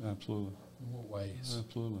course, absolutely. In what ways?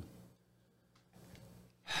 Absolutely.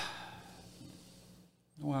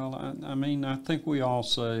 Well, I mean, I think we all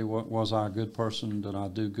say, was I a good person? Did I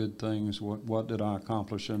do good things? What did I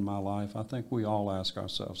accomplish in my life? I think we all ask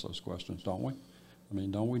ourselves those questions, don't we? I mean,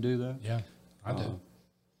 don't we do that? Yeah, I do.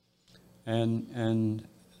 And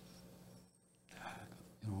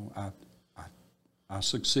I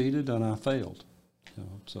succeeded and I failed.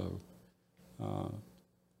 So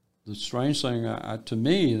the strange thing, to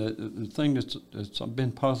me, the thing that's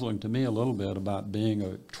been puzzling to me a little bit about being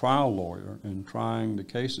a trial lawyer and trying the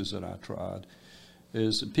cases that I tried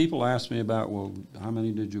is that people ask me about, well, how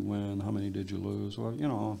many did you win? How many did you lose?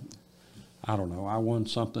 Well, I don't know. I won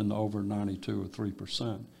something over 92 or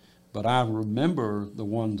 3%. But I remember the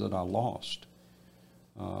ones that I lost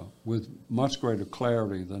with much greater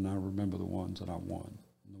clarity than I remember the ones that I won.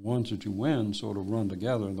 The ones that you win sort of run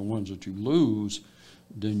together, and the ones that you lose,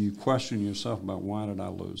 then you question yourself about, why did I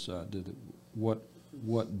lose that?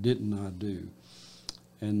 What didn't I do?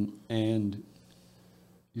 And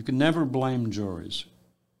you can never blame juries.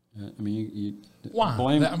 I mean, why?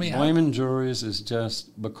 Blaming juries is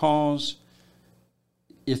just because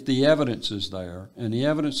if the evidence is there, and the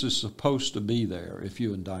evidence is supposed to be there if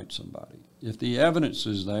you indict somebody, if the evidence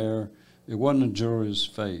is there, it wasn't a jury's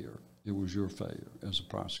failure. It was your failure as a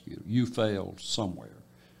prosecutor. You failed somewhere.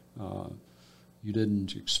 You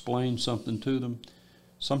didn't explain something to them.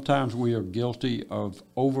 Sometimes we are guilty of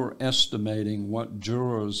overestimating what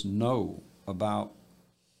jurors know about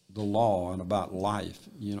the law and about life.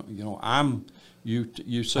 You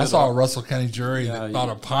said I saw a Russell County jury that thought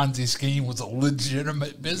a Ponzi scheme was a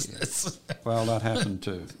legitimate business. Well, that happened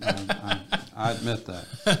too. I admit that.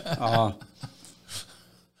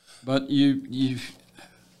 But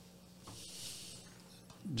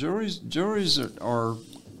juries are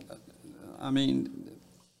I mean,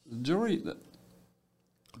 juries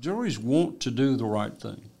want to do the right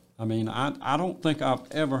thing. I mean, I don't think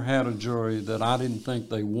I've ever had a jury that I didn't think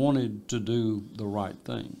they wanted to do the right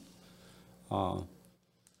thing.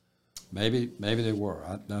 Maybe they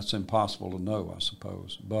were. That's impossible to know, I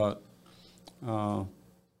suppose. But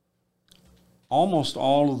almost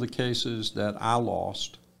all of the cases that I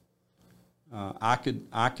lost, I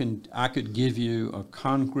could give you a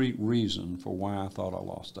concrete reason for why I thought I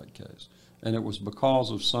lost that case, and it was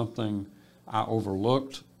because of something I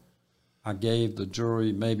overlooked. I gave the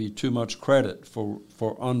jury maybe too much credit for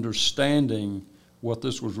understanding what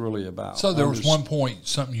this was really about. So there was one point,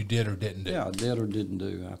 something you did or didn't do. Yeah, I did or didn't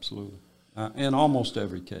do, absolutely. In almost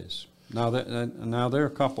every case. Now there are a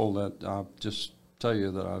couple that I'll just tell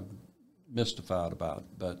you that I'm mystified about,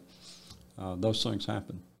 but those things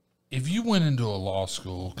happen. If you went into a law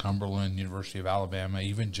school, Cumberland, University of Alabama,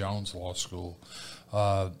 even Jones Law School,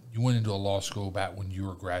 you went into a law school back when you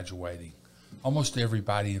were graduating, almost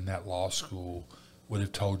everybody in that law school would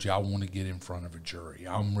have told you, I want to get in front of a jury.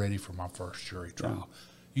 I'm ready for my first jury trial. Yeah.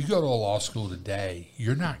 You go to a law school today,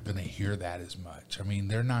 you're not going to hear that as much. I mean,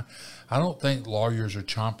 I don't think lawyers are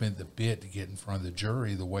chomping at the bit to get in front of the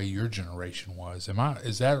jury the way your generation was.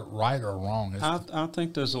 Is that right or wrong? I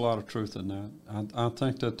think there's a lot of truth in that. I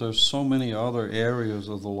think that there's so many other areas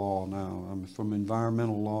of the law now, I mean, from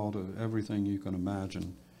environmental law to everything you can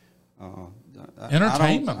imagine.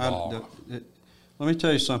 Entertainment law. Let me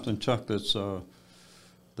tell you something, Chuck,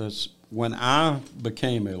 that's when I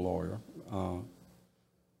became a lawyer,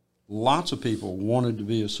 lots of people wanted to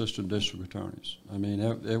be assistant district attorneys. I mean,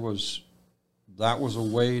 that was a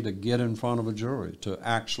way to get in front of a jury, to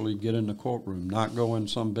actually get in the courtroom, not go in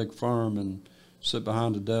some big firm and sit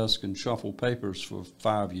behind a desk and shuffle papers for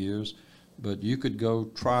 5 years, but you could go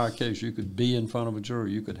try a case. You could be in front of a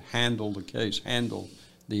jury. You could handle the case, handle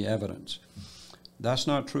the evidence. That's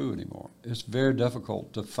not true anymore. It's very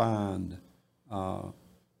difficult to find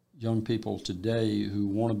young people today who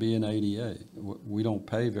want to be an ADA. We don't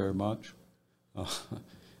pay very much,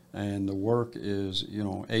 and the work is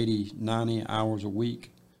 80, 90 hours a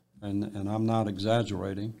week, and I'm not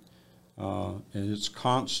exaggerating. And it's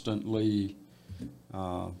constantly,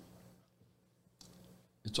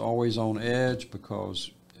 it's always on edge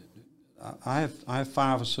because I have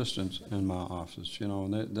 5 assistants in my office,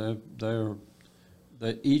 and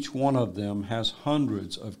each one of them has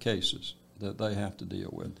hundreds of cases that they have to deal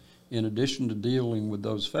with. In addition to dealing with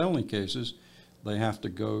those felony cases, they have to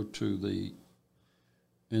go to the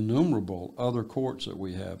innumerable other courts that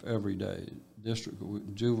we have every day: district,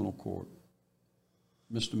 juvenile court,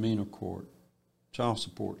 misdemeanor court, child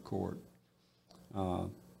support court,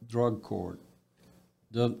 drug court,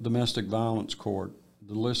 domestic violence court.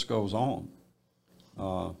 The list goes on.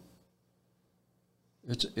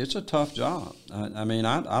 It's a tough job. I mean,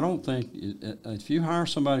 I don't think if you hire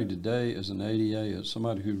somebody today as an ADA, it's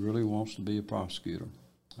somebody who really wants to be a prosecutor,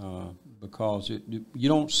 because you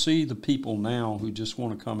don't see the people now who just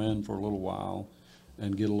want to come in for a little while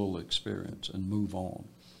and get a little experience and move on.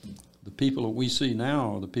 The people that we see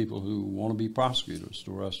now are the people who want to be prosecutors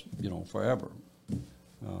the rest, forever.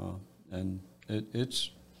 And it's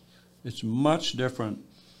much different.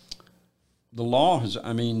 The law has,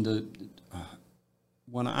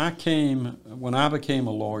 when I became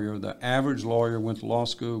a lawyer, the average lawyer went to law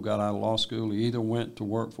school, got out of law school. He either went to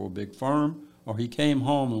work for a big firm, or he came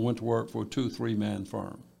home and went to work for a 2 or 3 man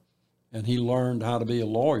firm. And he learned how to be a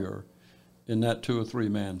lawyer in that 2 or 3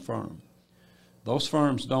 man firm. Those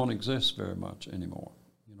firms don't exist very much anymore.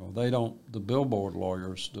 They don't, the billboard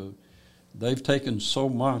lawyers, they've taken so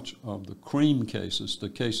much of the cream cases, the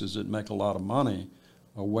cases that make a lot of money,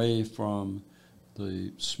 away from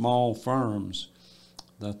the small firms,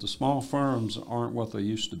 that the small firms aren't what they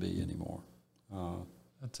used to be anymore.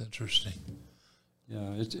 That's interesting.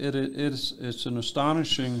 Yeah, it's an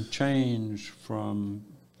astonishing change from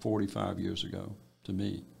 45 years ago to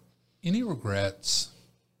me. Any regrets?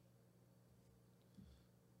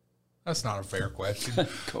 That's not a fair question.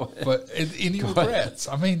 Go ahead. But any regrets?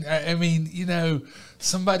 I mean,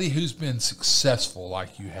 somebody who's been successful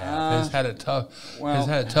like you have has had a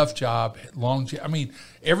tough job,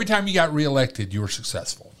 every time you got reelected, you were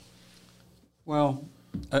successful. Well,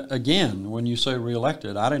 again, when you say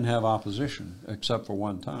reelected, I didn't have opposition except for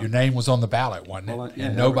one time. Your name was on the ballot, wasn't it? Well, yeah,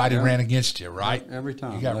 and nobody ran against you, right? Every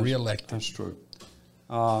time. You got reelected. That's true.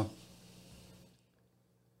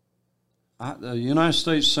 The United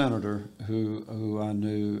States Senator who I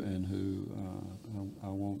knew and who, I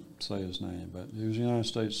won't say his name, but he was a United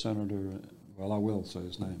States Senator. Well, I will say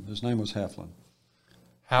his name. His name was Heflin.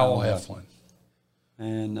 Howell Heflin.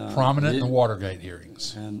 And prominent in the Watergate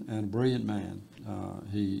hearings. And a brilliant man.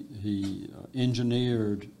 He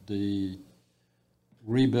engineered the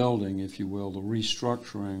rebuilding, if you will, the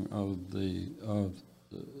restructuring of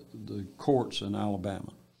the courts in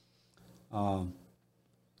Alabama.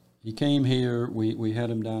 He came here. We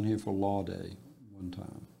had him down here for Law Day one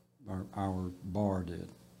time. Our bar did.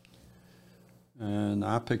 And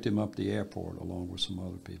I picked him up at the airport along with some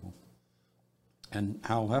other people. And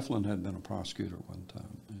Howell Heflin had been a prosecutor one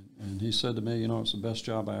time. And he said to me, it's the best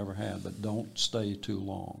job I ever had, but don't stay too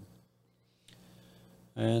long.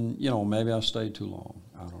 And, maybe I stayed too long.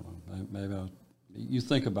 I don't know. Maybe you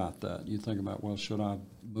think about that. You think about, well, should I have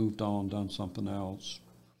moved on, done something else?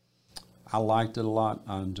 I liked it a lot.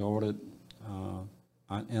 I enjoyed it.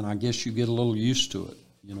 And I guess you get a little used to it.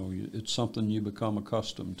 It's something you become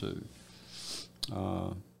accustomed to.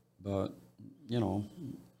 But,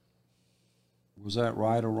 was that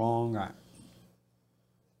right or wrong?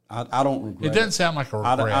 I don't regret it. It doesn't sound like a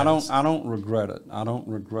regret. I don't regret it. I don't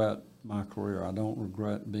regret my career. I don't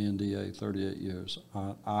regret being DA 38 years.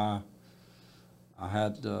 I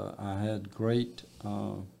had great,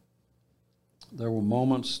 there were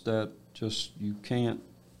moments that just you can't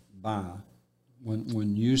buy.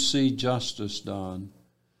 When you see justice done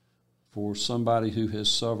for somebody who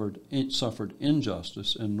has suffered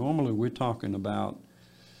injustice, and normally we're talking about,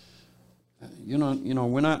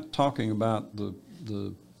 we're not talking about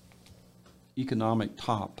the economic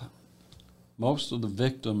top. Most of the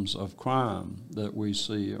victims of crime that we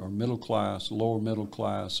see are middle class, lower middle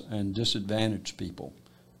class, and disadvantaged people.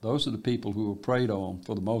 Those are the people who are preyed on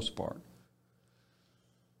for the most part.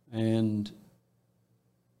 And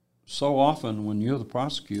so often when you're the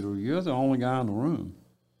prosecutor, you're the only guy in the room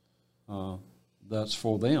that's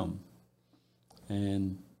for them.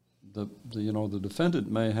 And the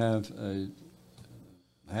defendant may have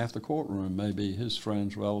half the courtroom may be his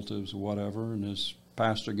friends, relatives, or whatever, and his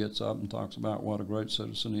pastor gets up and talks about what a great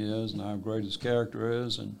citizen he is and how great his character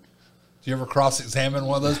is. And do you ever cross-examine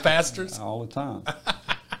one of those pastors? All the time.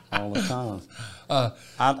 All the time.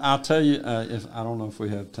 I'll tell you, if I don't know if we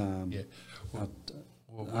have time. Yeah.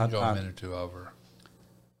 We'll go a minute or two over.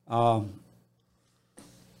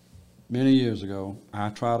 Many years ago, I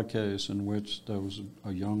tried a case in which there was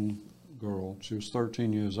a young girl. She was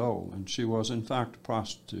 13 years old, and she was, in fact, a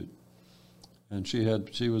prostitute. And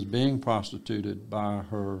she was being prostituted by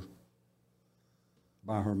her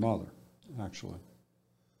mother, actually.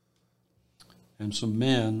 and some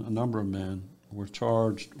men, a number of men, were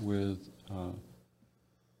charged with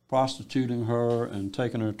prostituting her and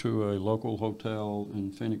taking her to a local hotel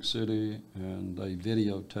in Phoenix City, and they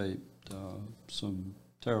videotaped some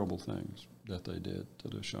terrible things that they did to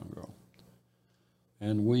this young girl.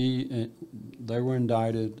 And they were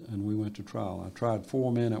indicted, and we went to trial. I tried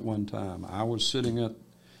 4 men at one time. I was sitting at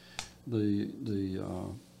the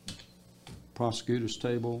prosecutor's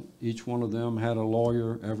table. Each one of them had a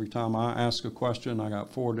lawyer. Every time I asked a question, I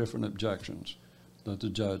got 4 different objections that the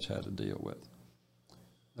judge had to deal with.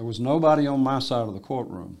 There was nobody on my side of the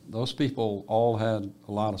courtroom. Those people all had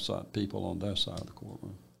a lot of people on their side of the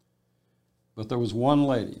courtroom. But there was one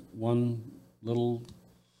lady, one little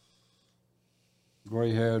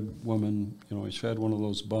gray-haired woman, she had one of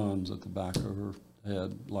those buns at the back of her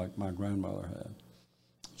head like my grandmother had.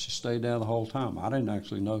 She stayed there the whole time. I didn't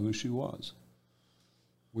actually know who she was.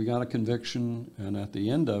 We got a conviction, and at the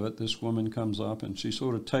end of it, this woman comes up, and she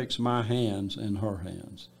sort of takes my hands in her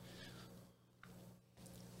hands.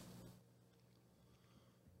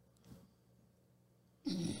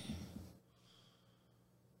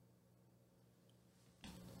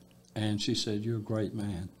 And she said, "You're a great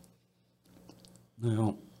man."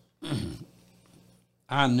 Now,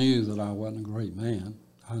 I knew that I wasn't a great man.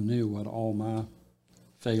 I knew what all my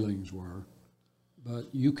failings were.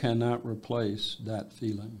 But you cannot replace that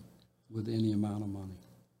feeling with any amount of money.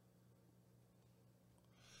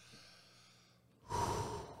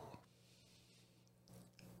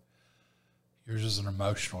 Yours is an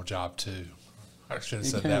emotional job, too. I should have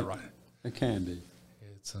said that right. It can be.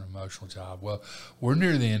 It's an emotional job. Well, we're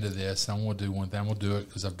near the end of this. I'm going to do one thing. I'm going to do it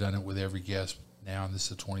because I've done it with every guest now, and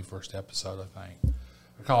this is the 21st episode, I think.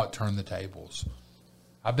 I call it Turn the Tables.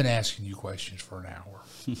 I've been asking you questions for an hour.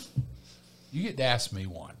 You get to ask me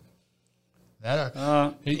one.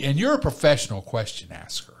 And you're a professional question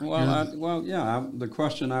asker. The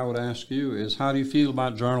question I would ask you is, how do you feel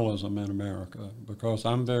about journalism in America? Because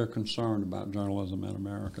I'm very concerned about journalism in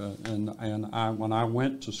America. And when I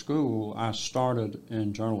went to school, I started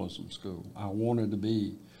in journalism school. I wanted to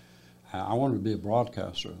be a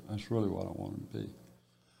broadcaster. That's really what I wanted to be.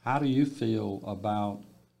 How do you feel about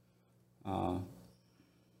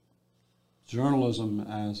journalism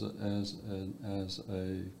as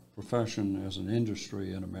a profession, as an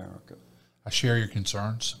industry in America? I share your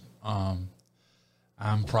concerns. I'm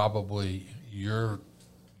probably, you're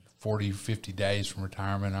 40, 50 days from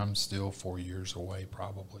retirement. I'm still 4 years away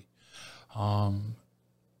probably. I'm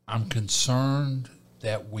concerned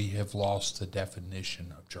that we have lost the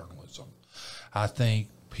definition of journalism. I think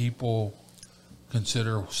people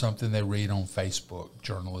consider something they read on Facebook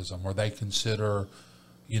journalism, or they consider,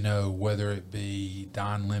 whether it be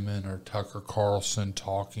Don Lemon or Tucker Carlson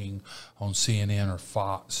talking on CNN or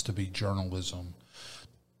Fox to be journalism.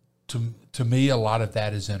 To me, a lot of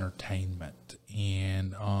that is entertainment.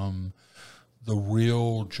 And the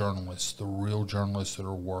real journalists that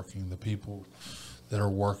are working, the people that are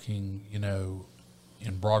working,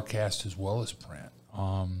 in broadcast as well as print,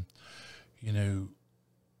 we've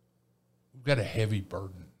got a heavy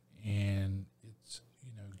burden. And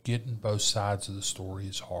getting both sides of the story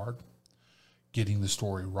is hard. Getting the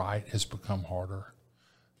story right has become harder.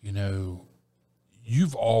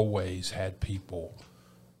 You've always had people,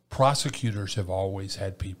 prosecutors have always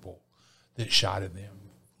had people that shot at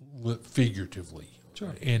them, figuratively.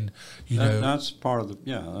 Sure. And, that's part of the,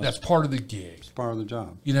 that's part of the gig. It's part of the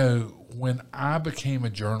job. When I became a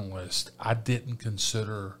journalist, I didn't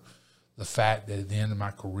consider the fact that at the end of my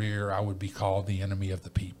career, I would be called the enemy of the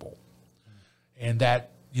people. And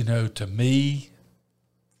that, to me,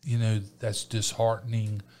 that's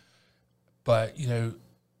disheartening. But,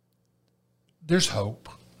 there's hope.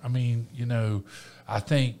 I mean, I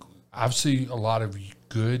think I've seen a lot of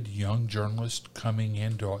good young journalists coming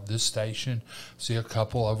into this station. See a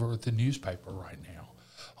couple over at the newspaper right now.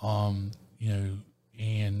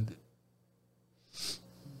 And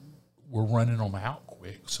we're running them out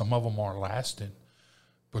quick. Some of them are lasting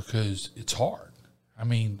because it's hard. I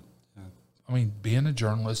mean, being a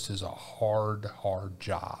journalist is a hard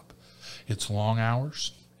job. It's long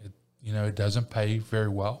hours. It doesn't pay very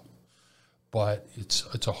well, but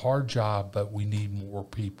it's a hard job. But we need more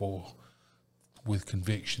people with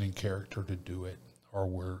conviction and character to do it, or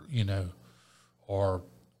we're in a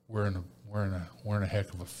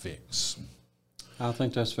heck of a fix. I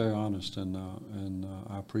think that's very honest, and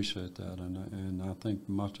I appreciate that, and I think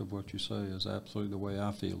much of what you say is absolutely the way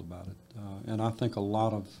I feel about it, and I think a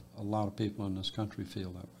lot of people in this country feel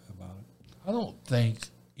that way about it. I don't think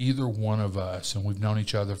either one of us, and we've known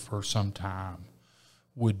each other for some time,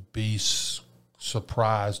 would be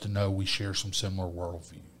surprised to know we share some similar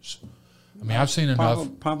worldviews. I mean, I've seen enough.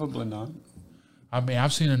 Probably not. I mean,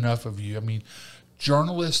 I've seen enough of you. I mean,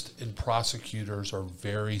 journalists and prosecutors are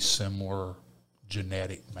very similar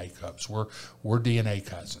genetic makeups. We're DNA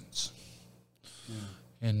cousins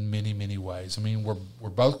in many, many ways. I mean, we're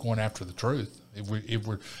both going after the truth.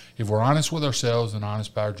 If we're honest with ourselves and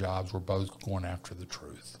honest about our jobs, we're both going after the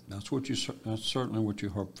truth. That's certainly what you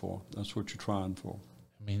hope for. That's what you're trying for.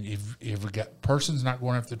 I mean, if a person's not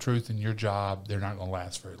going after the truth in your job, they're not going to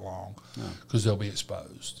last very long because they'll be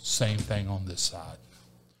exposed. Same thing on this side,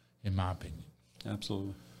 in my opinion.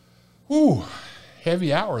 Absolutely. Ooh,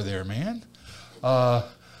 heavy hour there, man.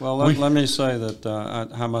 Well, let me say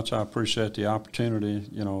that how much I appreciate the opportunity.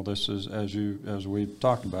 You know, this is as we've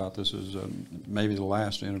talked about. This is maybe the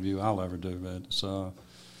last interview I'll ever do. But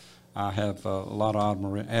I have a lot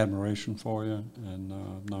of admiration for you, and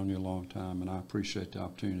I've known you a long time, and I appreciate the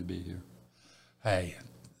opportunity to be here. Hey,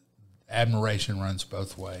 admiration runs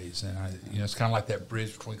both ways, and it's kind of like that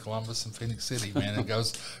bridge between Columbus and Phoenix City, man. It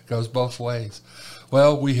goes both ways.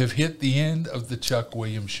 Well, we have hit the end of the Chuck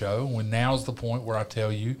Williams Show. When now's the point where I tell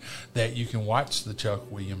you that you can watch the Chuck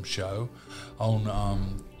Williams Show on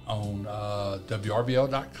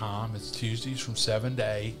WRBL.com. It's Tuesdays from 7 to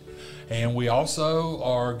 8. And we also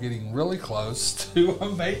are getting really close to a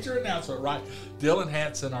major announcement, right? Dylan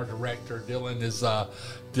Hanson, our director. Dylan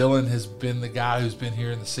has been the guy who's been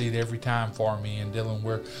here in the seat every time for me. And Dylan,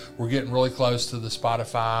 we're getting really close to the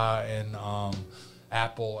Spotify and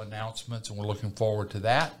Apple announcements, and we're looking forward to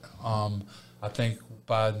that. I think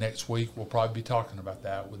by next week we'll probably be talking about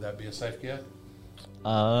that. Would that be a safe guess?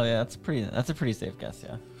 Yeah, that's a pretty safe guess,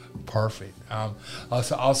 yeah. Perfect.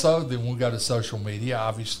 Also, then we'll go to social media.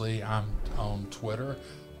 Obviously, I'm on Twitter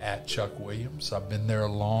at Chuck Williams. I've been there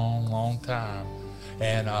a long, long time.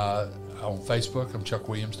 And on Facebook, I'm Chuck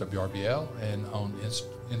Williams, WRBL. And on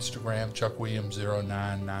Instagram, Chuck Williams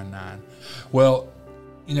 0999. Well,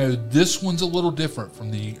 this one's a little different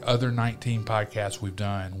from the other 19 podcasts we've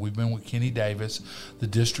done. We've been with Kenneth Davis, the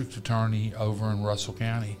district attorney over in Russell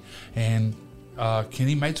County. And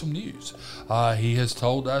Kenny made some news. He has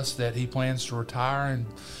told us that he plans to retire, and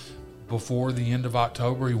before the end of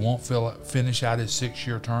October, he won't finish out his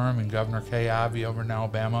 6-year term, and Governor Kay Ivey over in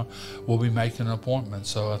Alabama will be making an appointment.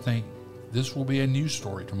 So I think this will be a news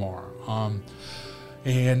story tomorrow.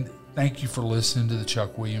 And thank you for listening to the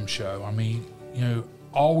Chuck Williams Show. I mean,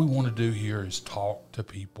 all we want to do here is talk to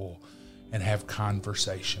people and have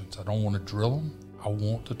conversations. I don't want to drill them. I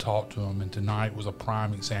want to talk to them, and tonight was a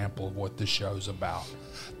prime example of what this show's about.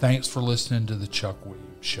 Thanks for listening to the Chuck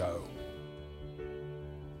Williams Show.